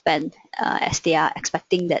reluctant to spend, as they are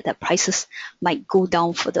expecting that the prices might go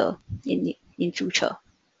down further in future.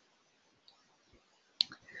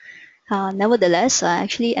 Nevertheless,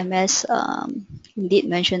 actually MS indeed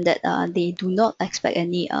mentioned that they do not expect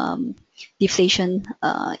any deflation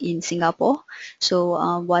in Singapore.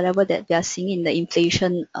 So whatever that we are seeing in the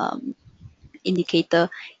inflation indicator,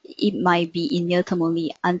 it might be in near term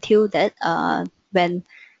only, until that when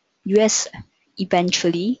US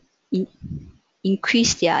eventually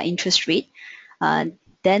increase their interest rate,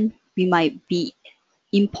 then we might be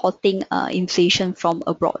importing inflation from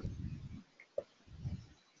abroad.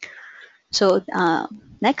 So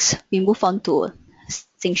next, we move on to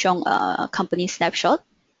Siong company snapshot.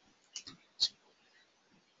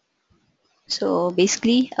 So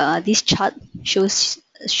basically, this chart shows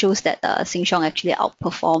that Siong actually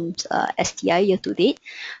outperformed STI year to date,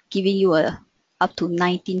 giving you a up to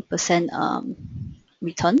 19%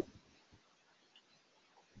 return.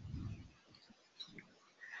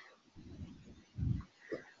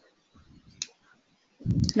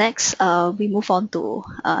 Next, we move on to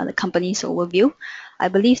the company's overview. I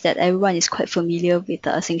believe that everyone is quite familiar with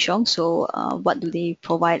Siong, so what do they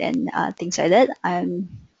provide and things like that.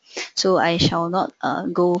 So I shall not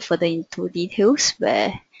go further into details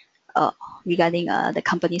regarding the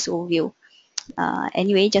company's overview.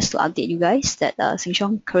 Anyway, just to update you guys that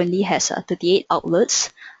Siong currently has 38 outlets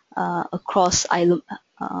across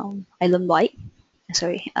island-wide.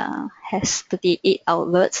 Has 38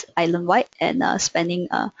 outlets island-wide and spanning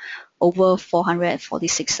over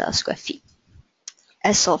 446 square feet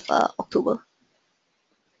as of October.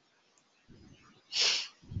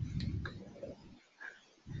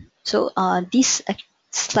 So this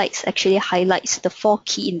slides actually highlights the 4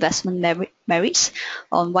 key investment merits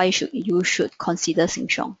on why you should consider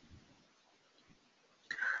Siong.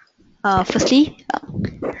 Firstly,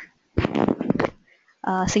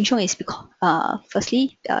 Siong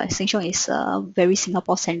is a very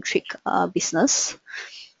Singapore-centric business,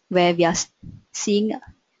 where we are seeing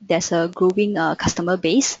there's a growing customer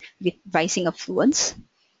base with rising affluence,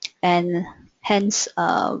 and hence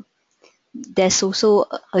there's also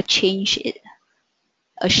a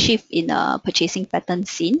shift in purchasing pattern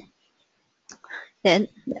seen. Then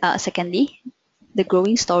secondly, the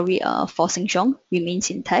growing story for Siong remains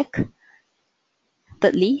intact.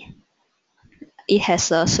 Thirdly, it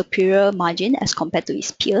has a superior margin as compared to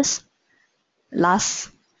its peers.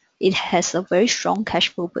 Last, it has a very strong cash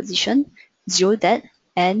flow position, zero debt,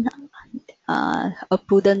 and a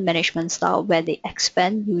prudent management style where they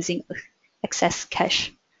expand using excess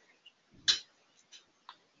cash.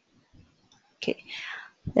 Okay,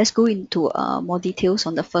 let's go into more details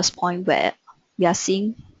on the first point, where we are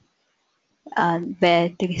seeing where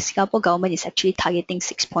the Singapore government is actually targeting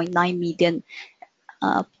 6.9 million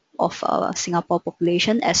of Singapore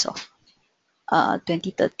population as of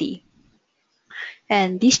 2030.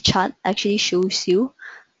 And this chart actually shows you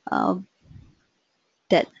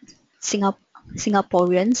that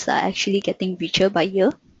Singaporeans are actually getting richer by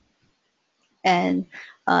year. And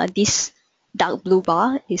this dark blue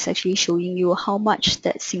bar is actually showing you how much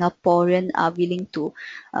that Singaporeans are willing to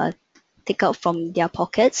take out from their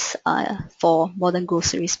pockets for modern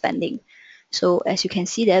grocery spending. So as you can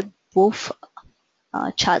see that both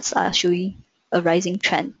charts are showing a rising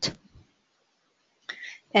trend.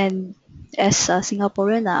 And as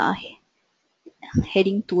Singaporeans are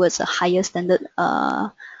heading towards a higher standard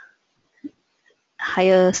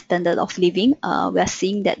of living, we are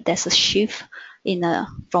seeing that there's a shift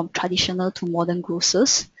from traditional to modern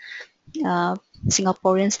grocers.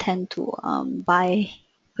 Singaporeans tend to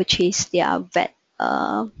purchase their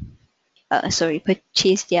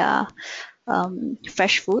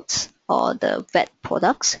fresh foods or the vet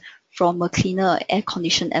products from a cleaner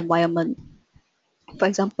air-conditioned environment. For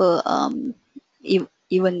example,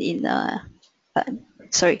 even in let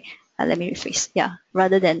me rephrase. Yeah,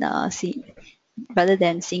 rather than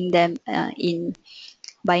seeing them in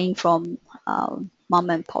buying from mom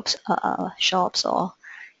and pop's shops or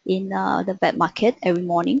in the wet market every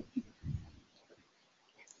morning.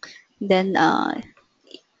 Then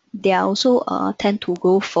they also tend to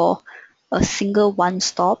go for a single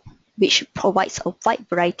one-stop, which provides a wide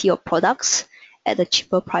variety of products at the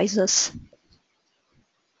cheaper prices.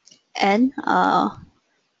 And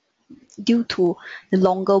due to the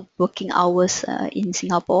longer working hours in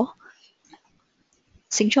Singapore,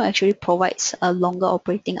 Siong actually provides longer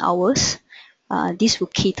operating hours. This will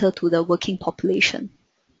cater to the working population.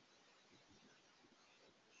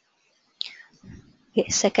 Okay,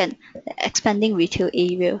 second, expanding retail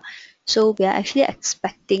area. So we are actually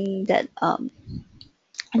expecting that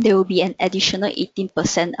there will be an additional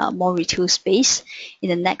 18% more retail space in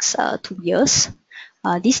the next 2 years.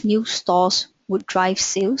 These new stores would drive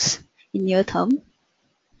sales in near term,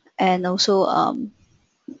 and also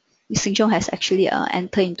Siong has actually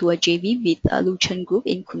entered into a JV with Luchan Group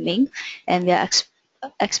in Kunming, and we are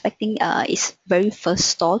expecting its very first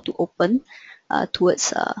store to open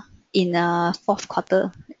towards in fourth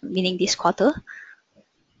quarter, meaning this quarter.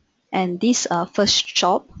 And this first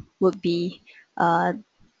shop would be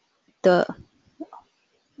the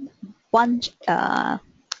one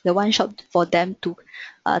the one shop for them to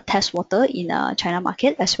test water in China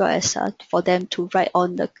market, as well as for them to ride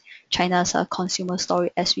on the China's consumer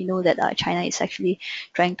story, as we know that China is actually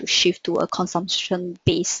trying to shift to a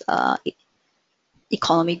consumption-based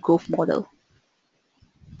economic growth model.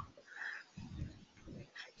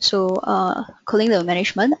 So calling the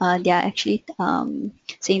management, they are actually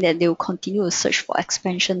saying that they will continue to search for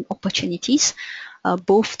expansion opportunities,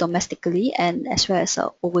 both domestically and as well as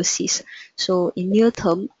overseas. So in near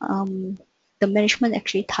term, the management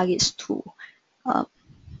actually targets to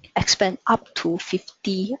expand up to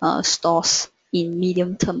 50 stores in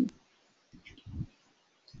medium term.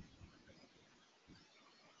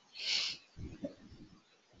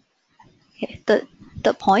 Okay,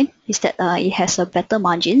 third point is that it has a better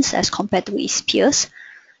margins as compared to its peers.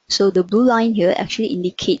 So the blue line here actually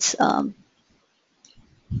indicates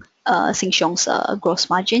Siong's gross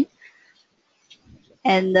margin,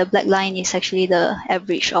 and the black line is actually the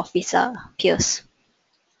average of its peers.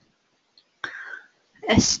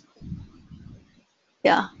 As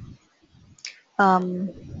yeah, um,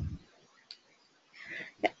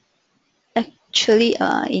 actually,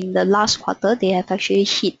 in the last quarter, they have actually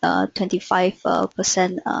hit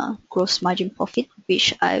 25% gross margin profit,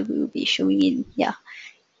 which I will be showing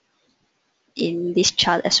in this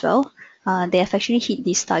chart as well. They have actually hit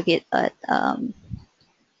this target at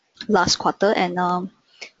last quarter, and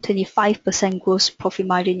 25% gross profit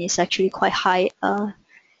margin is actually quite high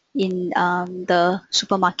in the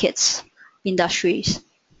supermarkets industries.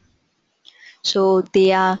 So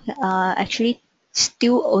they are actually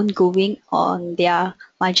still ongoing on their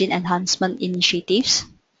margin enhancement initiatives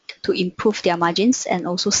to improve their margins and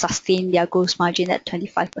also sustain their gross margin at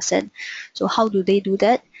 25%. So how do they do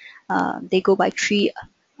that? They go by three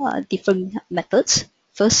different methods.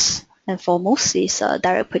 First and foremost is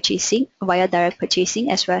direct purchasing, via direct purchasing,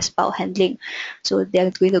 as well as bulk handling. So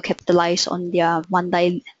they're going to capitalize on their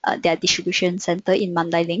their distribution center in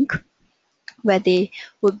Mandai Link, where they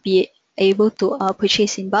would be able to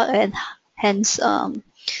purchase in bulk and hence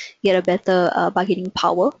get a better bargaining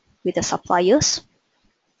power with the suppliers.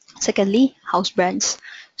 Secondly, house brands.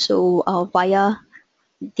 So via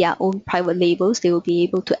their own private labels, they will be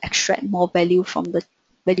able to extract more value from the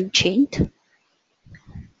value chain.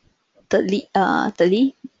 Thirdly,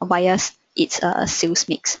 via its sales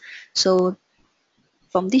mix. So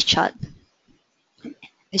from this chart,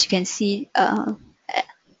 as you can see, that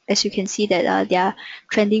they are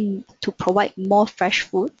trending to provide more fresh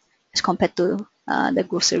food as compared to the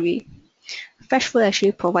grocery. Fresh food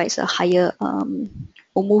actually provides a higher,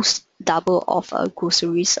 almost double of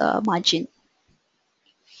groceries margin,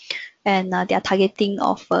 and they are targeting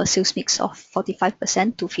of a sales mix of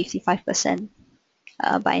 45% to 55%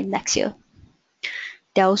 by next year.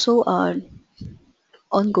 They are also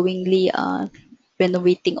ongoingly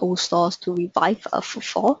renovating old stores to revive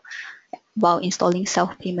footfall, while installing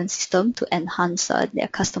self-payment system to enhance their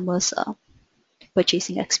customers'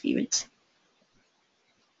 purchasing experience.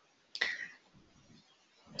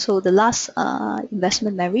 So the last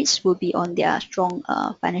investment merits will be on their strong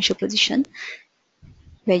financial position,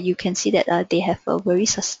 where you can see that they have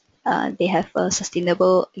a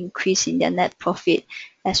sustainable increase in their net profit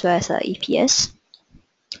as well as EPS,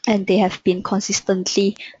 and they have been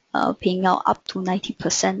consistently paying out up to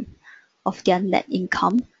 90% of their net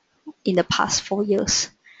income in the past 4 years.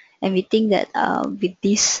 And we think that with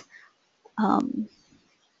this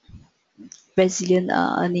resilient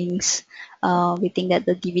earnings, we think that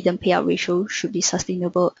the dividend payout ratio should be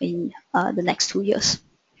sustainable in the next 2 years.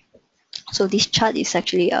 So this chart is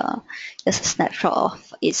actually just a snapshot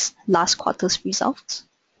of its last quarter's results,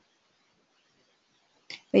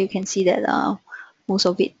 where you can see that most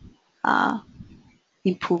of it are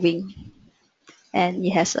improving, and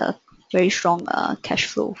it has a very strong cash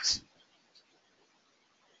flows.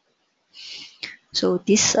 So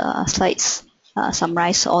these slides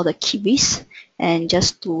summarize all the key risks, and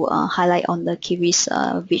just to highlight on the key risks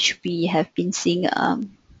which we have been seeing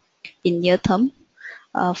in near term.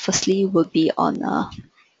 Firstly would be on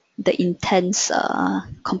the intense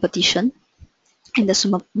competition in the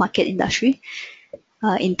supermarket industry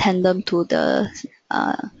in tandem to the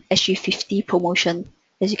SG50 promotion.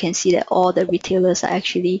 As you can see that all the retailers are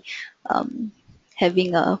actually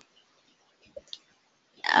having a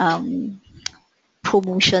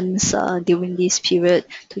promotions during this period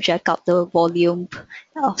to jack up the volume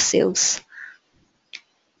of sales.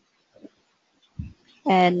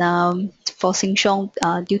 And for Siong,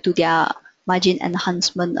 due to their margin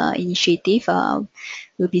enhancement initiative,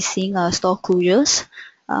 we'll be seeing store closures,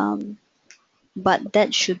 but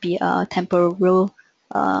that should be a temporal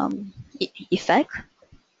effect.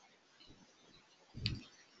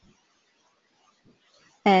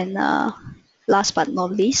 And last but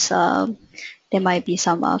not least, there might be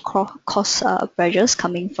some cost pressures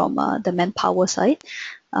coming from the manpower side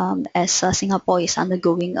as Singapore is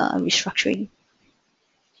undergoing restructuring.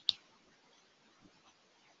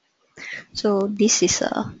 So this is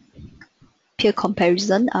a peer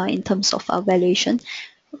comparison in terms of valuation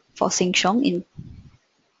for Siong in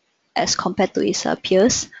as compared to its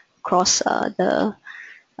peers across the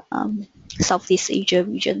Southeast Asia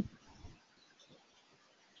region.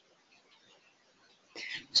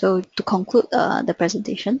 So to conclude the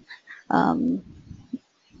presentation, the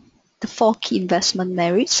 4 key investment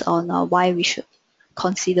merits on why we should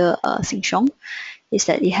consider Siong is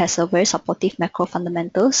that it has a very supportive macro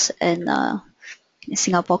fundamentals and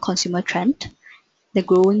Singapore consumer trend. The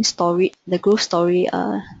growth story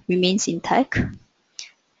remains intact.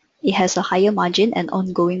 It has a higher margin and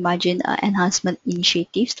ongoing margin enhancement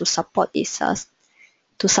initiatives to support its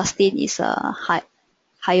to sustain its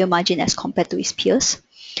higher margin as compared to its peers.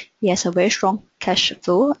 It has a very strong cash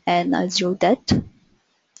flow and zero debt.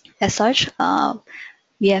 As such,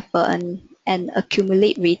 we have an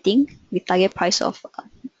accumulate rating with target price of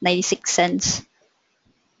 96 cents.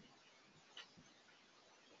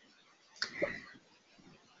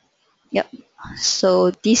 Yep.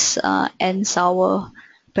 So this ends our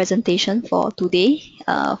presentation for today.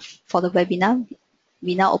 For the webinar,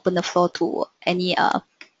 we now open the floor to any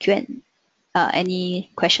Q&A,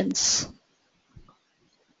 any questions.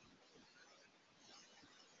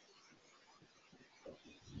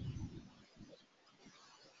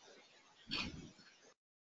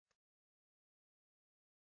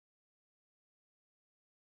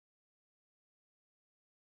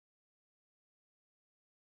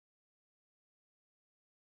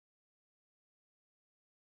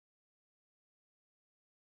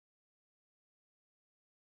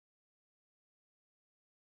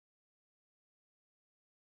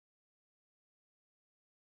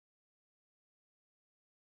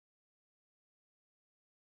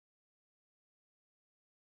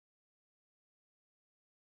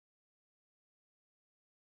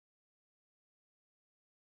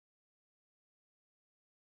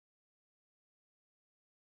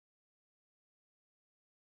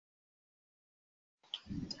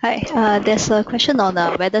 Hi, there's a question on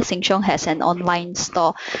whether Siong has an online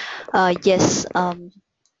store. Yes,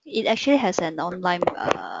 it actually has an online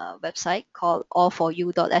website called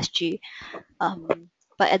allforyou.sg.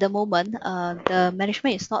 But at the moment, the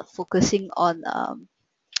management is not focusing on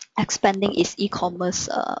expanding its e-commerce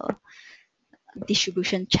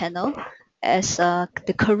distribution channel, as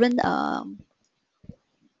the current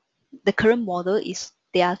model is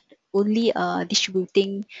they are only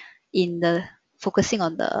distributing in the focusing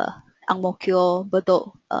on the Ang Mo Kio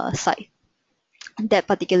Bedok side, that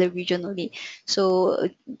particular region only. So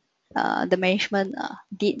the management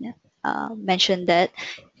did mention that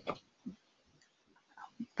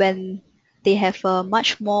when they have a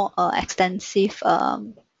much more extensive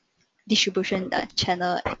distribution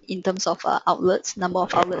channel in terms of outlets, number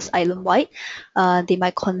of outlets island-wide, they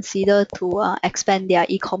might consider to expand their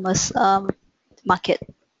e-commerce market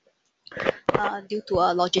due to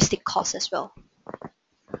a logistic cost as well.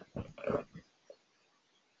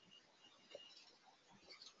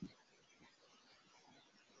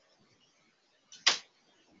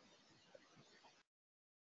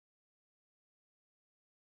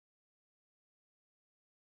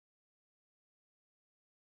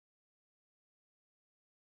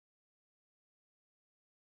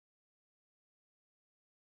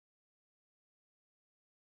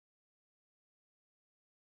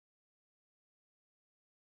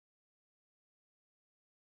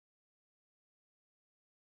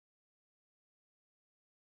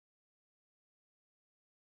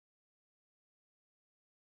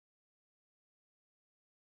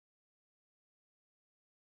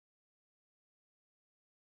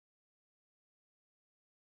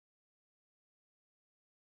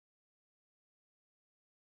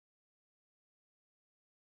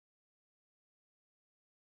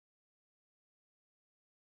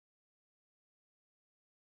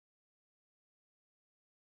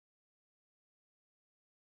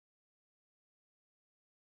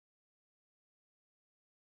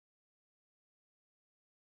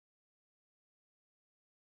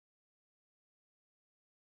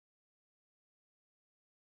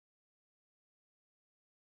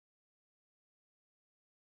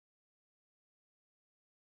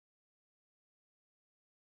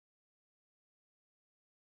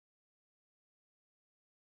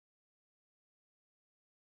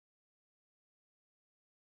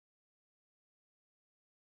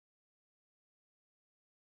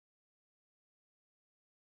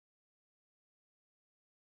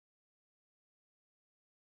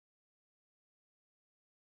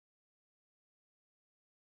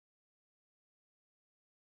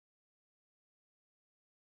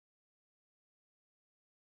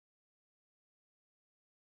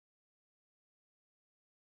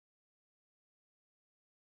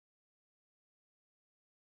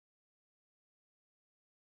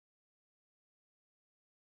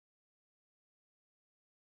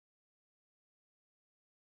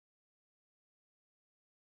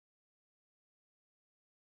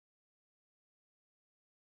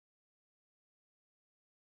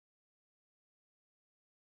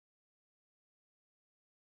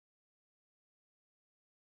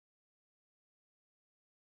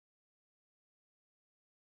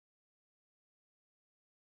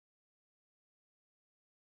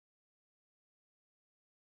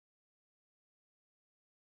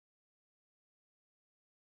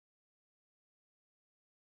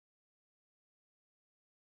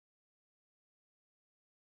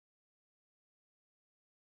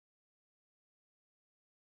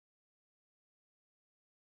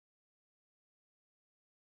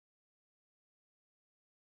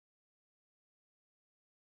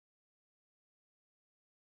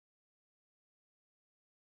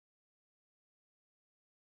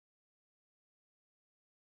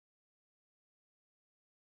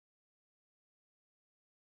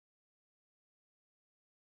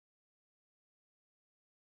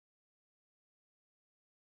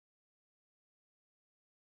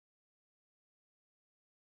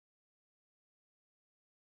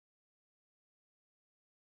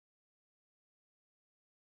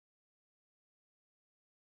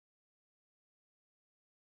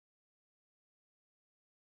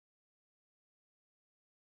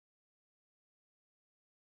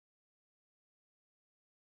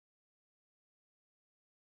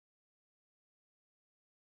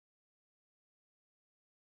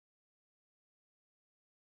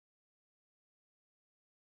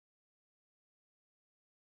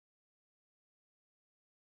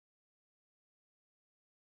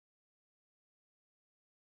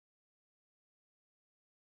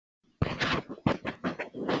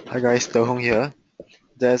 Hi guys, Dehong here.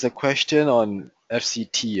 There's a question on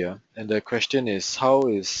FCT, and the question is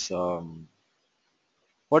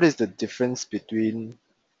what is the difference between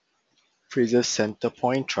Frasers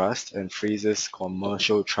Centrepoint Trust and Frasers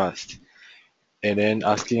Commercial Trust? And then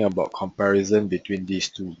asking about comparison between these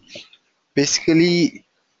two. Basically,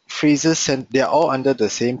 they're all under the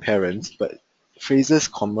same parents, but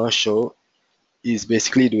Frasers Commercial is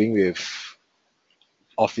basically doing with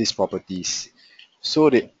office properties. So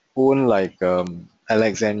they own like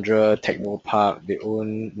Alexandra Technopark, they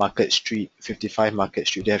own Market Street, 55 Market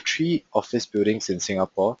Street. They have three office buildings in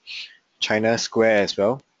Singapore, China Square as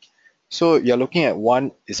well. So you're looking at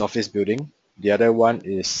one is office building, the other one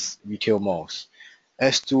is retail malls.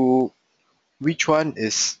 As to which one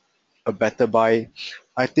is a better buy,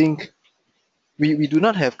 I think we do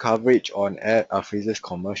not have coverage on Fraser's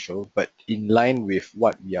commercial, but in line with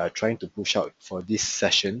what we are trying to push out for this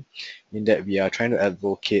session, in that we are trying to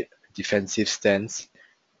advocate defensive stance,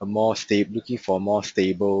 looking for more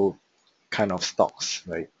stable kind of stocks,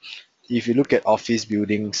 right? If you look at office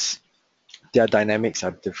buildings, their dynamics are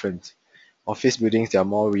different. Office buildings, they are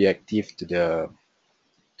more reactive to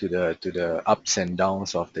the ups and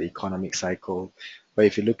downs of the economic cycle. But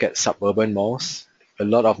if you look at suburban malls, a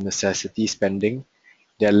lot of necessity spending,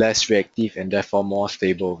 they're less reactive and therefore more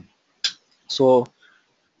stable. So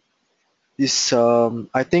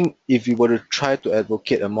I think if you were to try to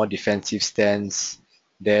advocate a more defensive stance,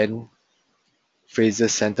 then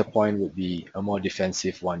Fraser's Centrepoint would be a more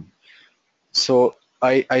defensive one. So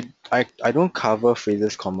I don't cover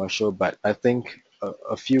Fraser's commercial, but I think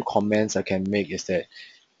a few comments I can make is that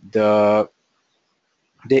the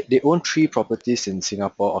they own three properties in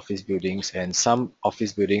Singapore office buildings and some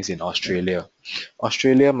office buildings in Australia.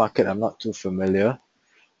 Australia market I'm not too familiar,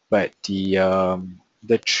 but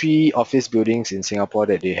the three office buildings in Singapore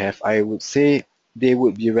that they have, I would say they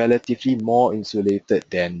would be relatively more insulated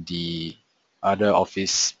than the other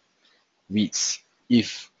office REITs.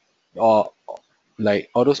 If or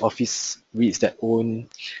like all those office REITs that own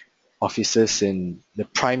offices in the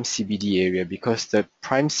prime CBD area, because the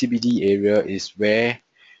prime CBD area is where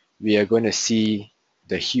we are going to see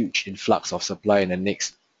the huge influx of supply in the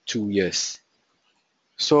next 2 years.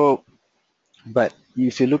 So, but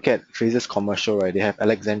if you look at Fraser's commercial, right, they have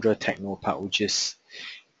Alexandra Technopark, which is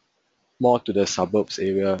more to the suburbs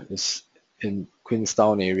area, is in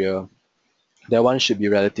Queenstown area. That one should be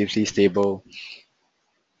relatively stable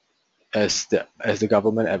as the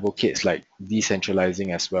government advocates like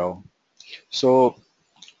decentralizing as well. So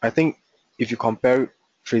I think if you compare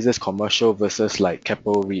Fraser's commercial versus like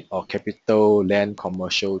Capital REIT or Capital Land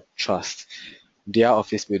Commercial Trust, their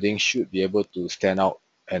office buildings should be able to stand out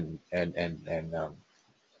and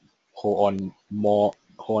hold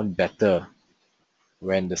on better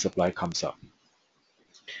when the supply comes up.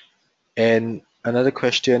 And another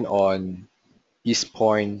question on East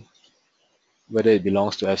Point, whether it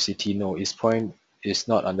belongs to FCT. No, East Point is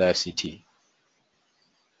not under FCT.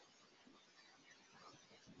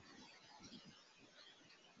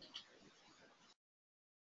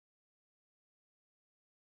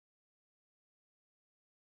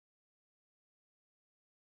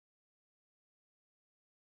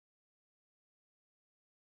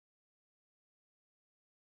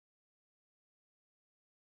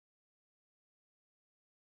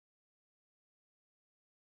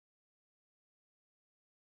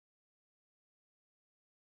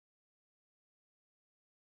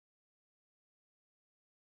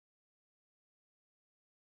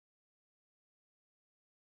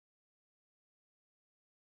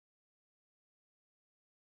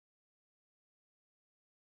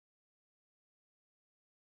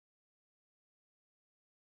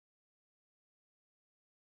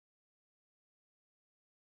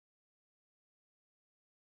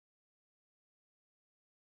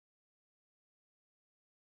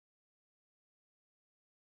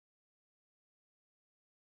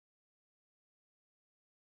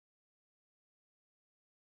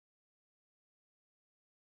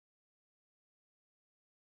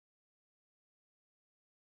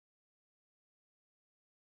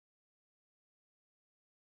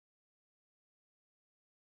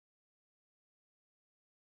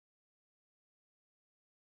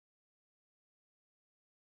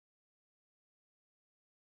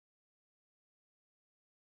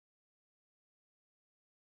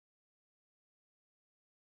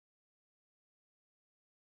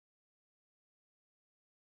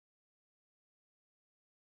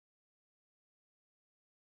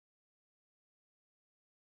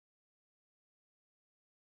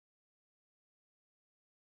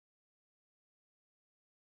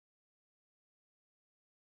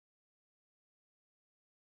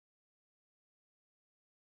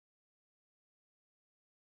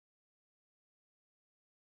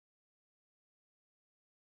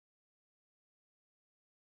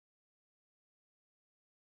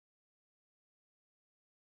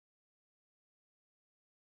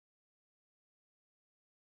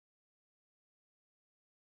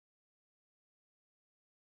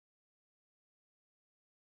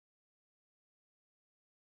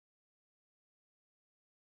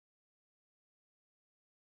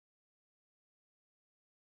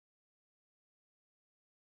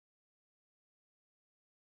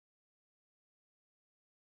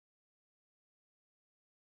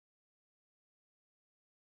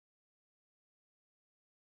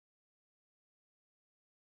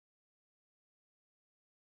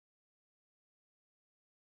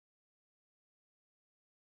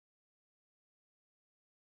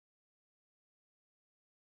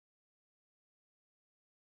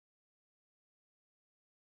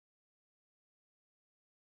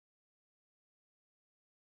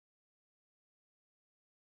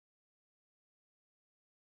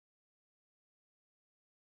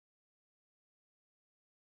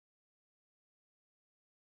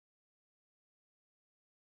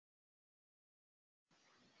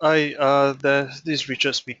 This is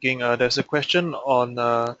Richard speaking. There's a question on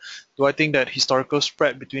do I think that historical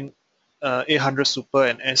spread between 800 Super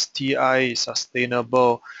and STI is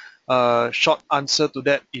sustainable? Short answer to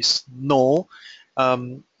that is no.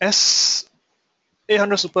 As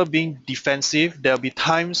 800 Super being defensive, there'll be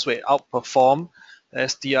times where it outperform the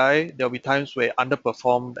STI. There'll be times where it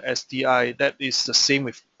underperform the STI. That is the same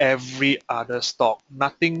with every other stock.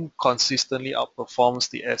 Nothing consistently outperforms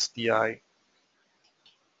the STI.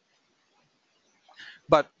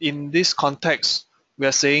 But in this context, we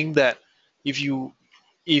are saying that if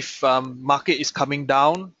market is coming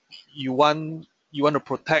down, you want to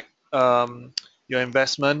protect your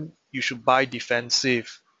investment, you should buy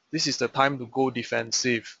defensive. This is the time to go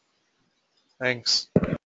defensive. Thanks.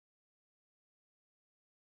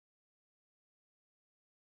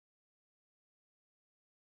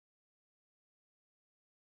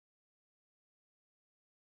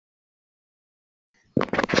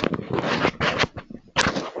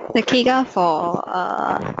 The CAGR for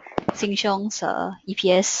Siong's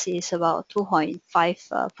EPS is about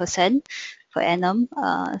 2.5% per annum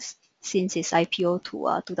since its IPO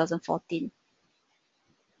to 2014.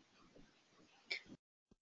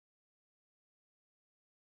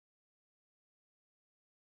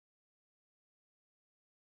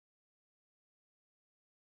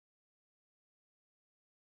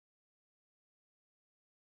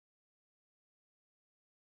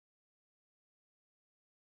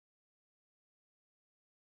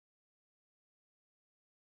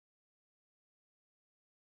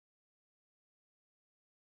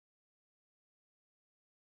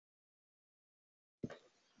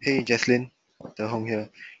 Hey Jaslyn, Dehong here.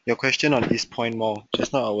 Your question on East Point Mall.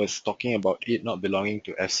 Just now I was talking about it not belonging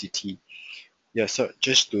to FCT. Yeah, so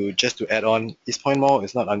just to add on, East Point Mall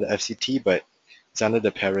is not under FCT, but it's under the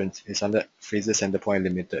parent. It's under Frasers Centrepoint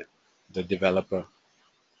Limited, the developer.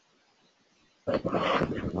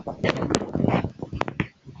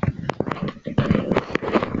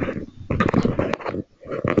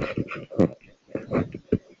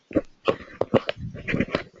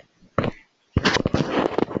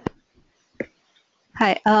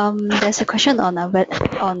 Hi, there's a question on on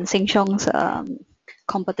Siong's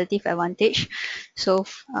competitive advantage. So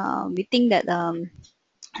we think that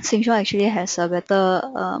Siong actually has a better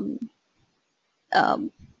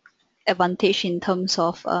um, advantage in terms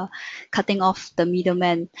of cutting off the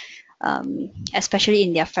middleman, especially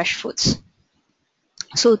in their fresh foods.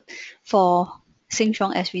 So for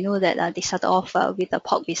Siong, as we know that they started off with the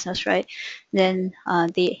pork business, right? Then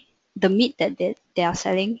the meat that they are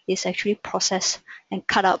selling is actually processed and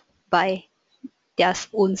cut up by their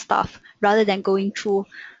own staff rather than going through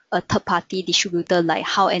a third party distributor like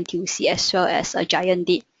how NTUC as well as a Giant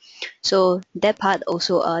did. So that part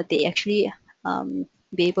also they actually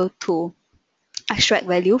be able to extract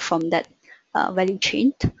value from that value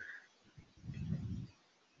chain.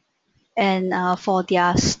 And for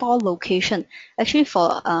their store location, actually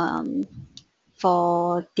for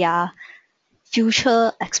their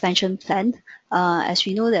future expansion plan, as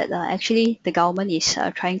we know that actually the government is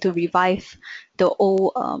trying to revive the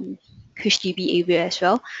old HDB area as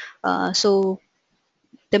well. So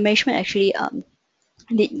the management actually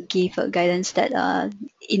did give guidance that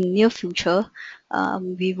in near future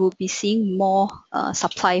we will be seeing more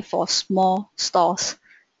supply for small stores,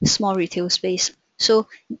 small retail space. So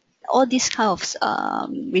all these kind of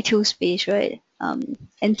retail space, right?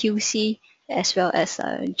 NTUC as well as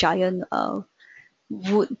Giant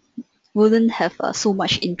would wouldn't have so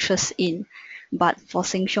much interest in, but for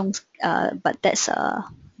Sheng Siong's, but that's the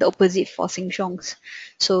opposite for Sheng Siong's.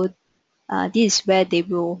 So this is where they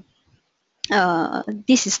will.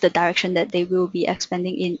 This is the direction that they will be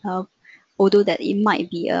expanding in. Although that it might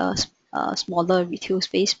be a smaller retail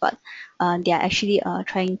space, but they are actually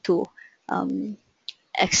trying to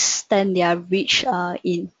extend their reach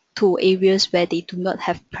into areas where they do not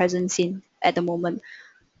have presence in at the moment.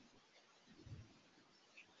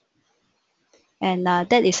 And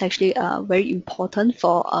that is actually very important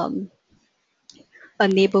for a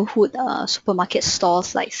neighborhood supermarket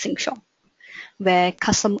stores like Sheng Siong, where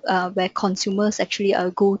consumers actually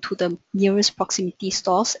go to the nearest proximity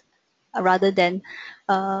stores rather than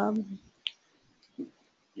um,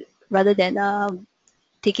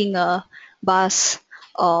 taking a bus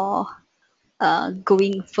or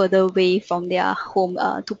going further away from their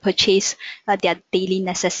home to purchase their daily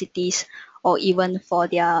necessities or even for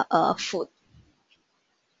their food.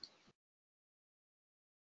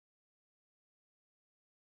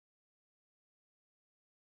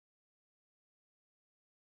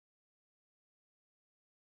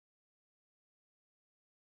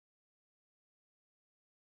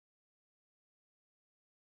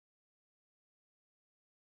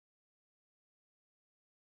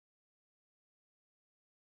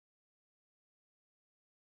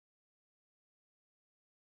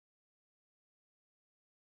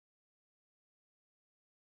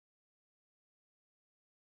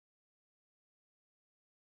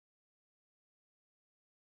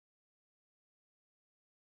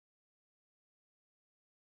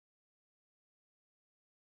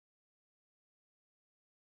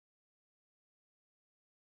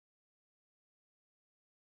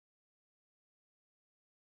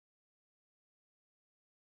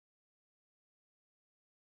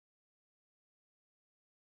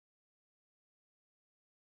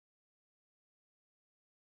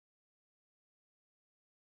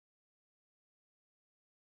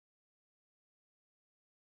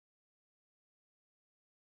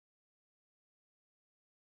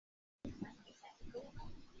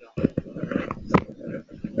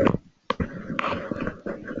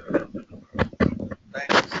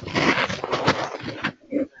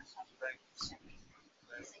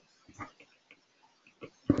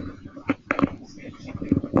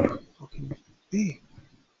 Okay. Hey.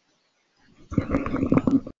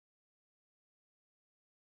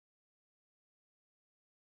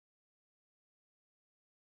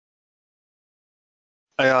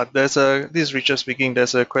 Yeah, this is Richard speaking.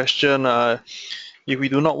 There's a question. If we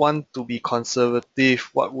do not want to be conservative,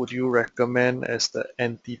 what would you recommend as the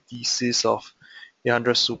antithesis of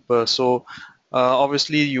 800 Super? So,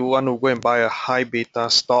 obviously, you want to go and buy a high beta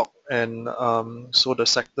stock, and so the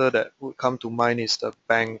sector that would come to mind is the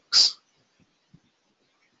banks.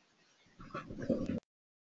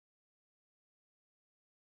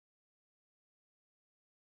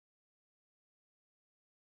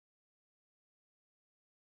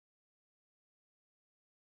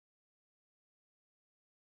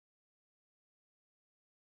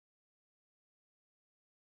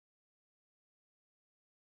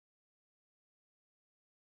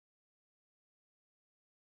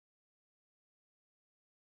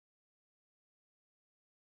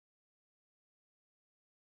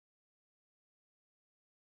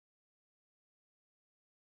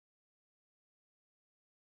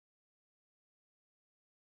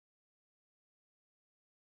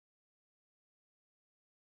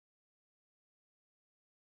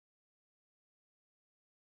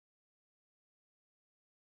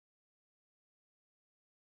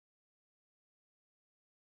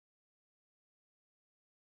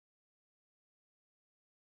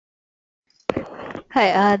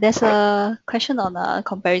 Hi, there's a question on a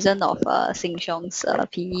comparison of Siong's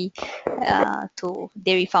PE to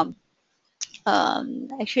Dairy Farm.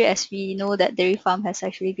 Actually, as we know that Dairy Farm has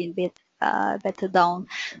actually been battered down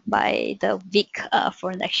by the weak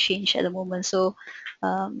foreign exchange at the moment. So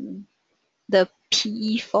um, the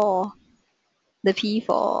PE for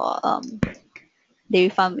Dairy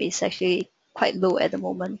Farm is actually quite low at the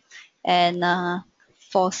moment. And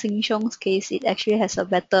for Sheng Siong's case, it actually has a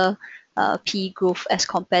better PE growth as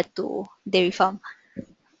compared to Dairy Farm.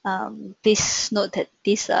 Please note that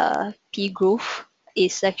this P growth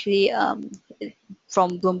is actually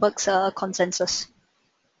from Bloomberg's consensus.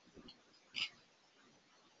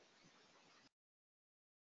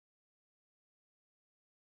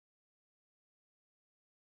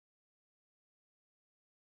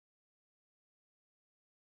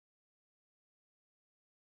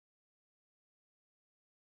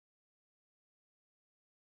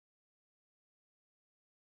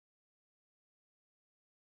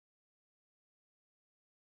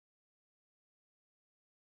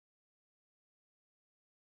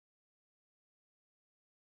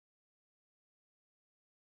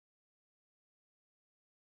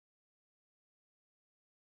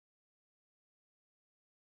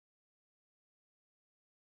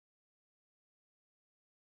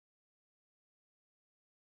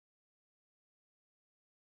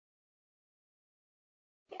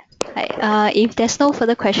 Hi, if there's no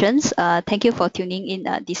further questions, thank you for tuning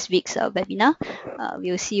in this week's webinar.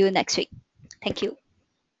 We'll see you next week. Thank you.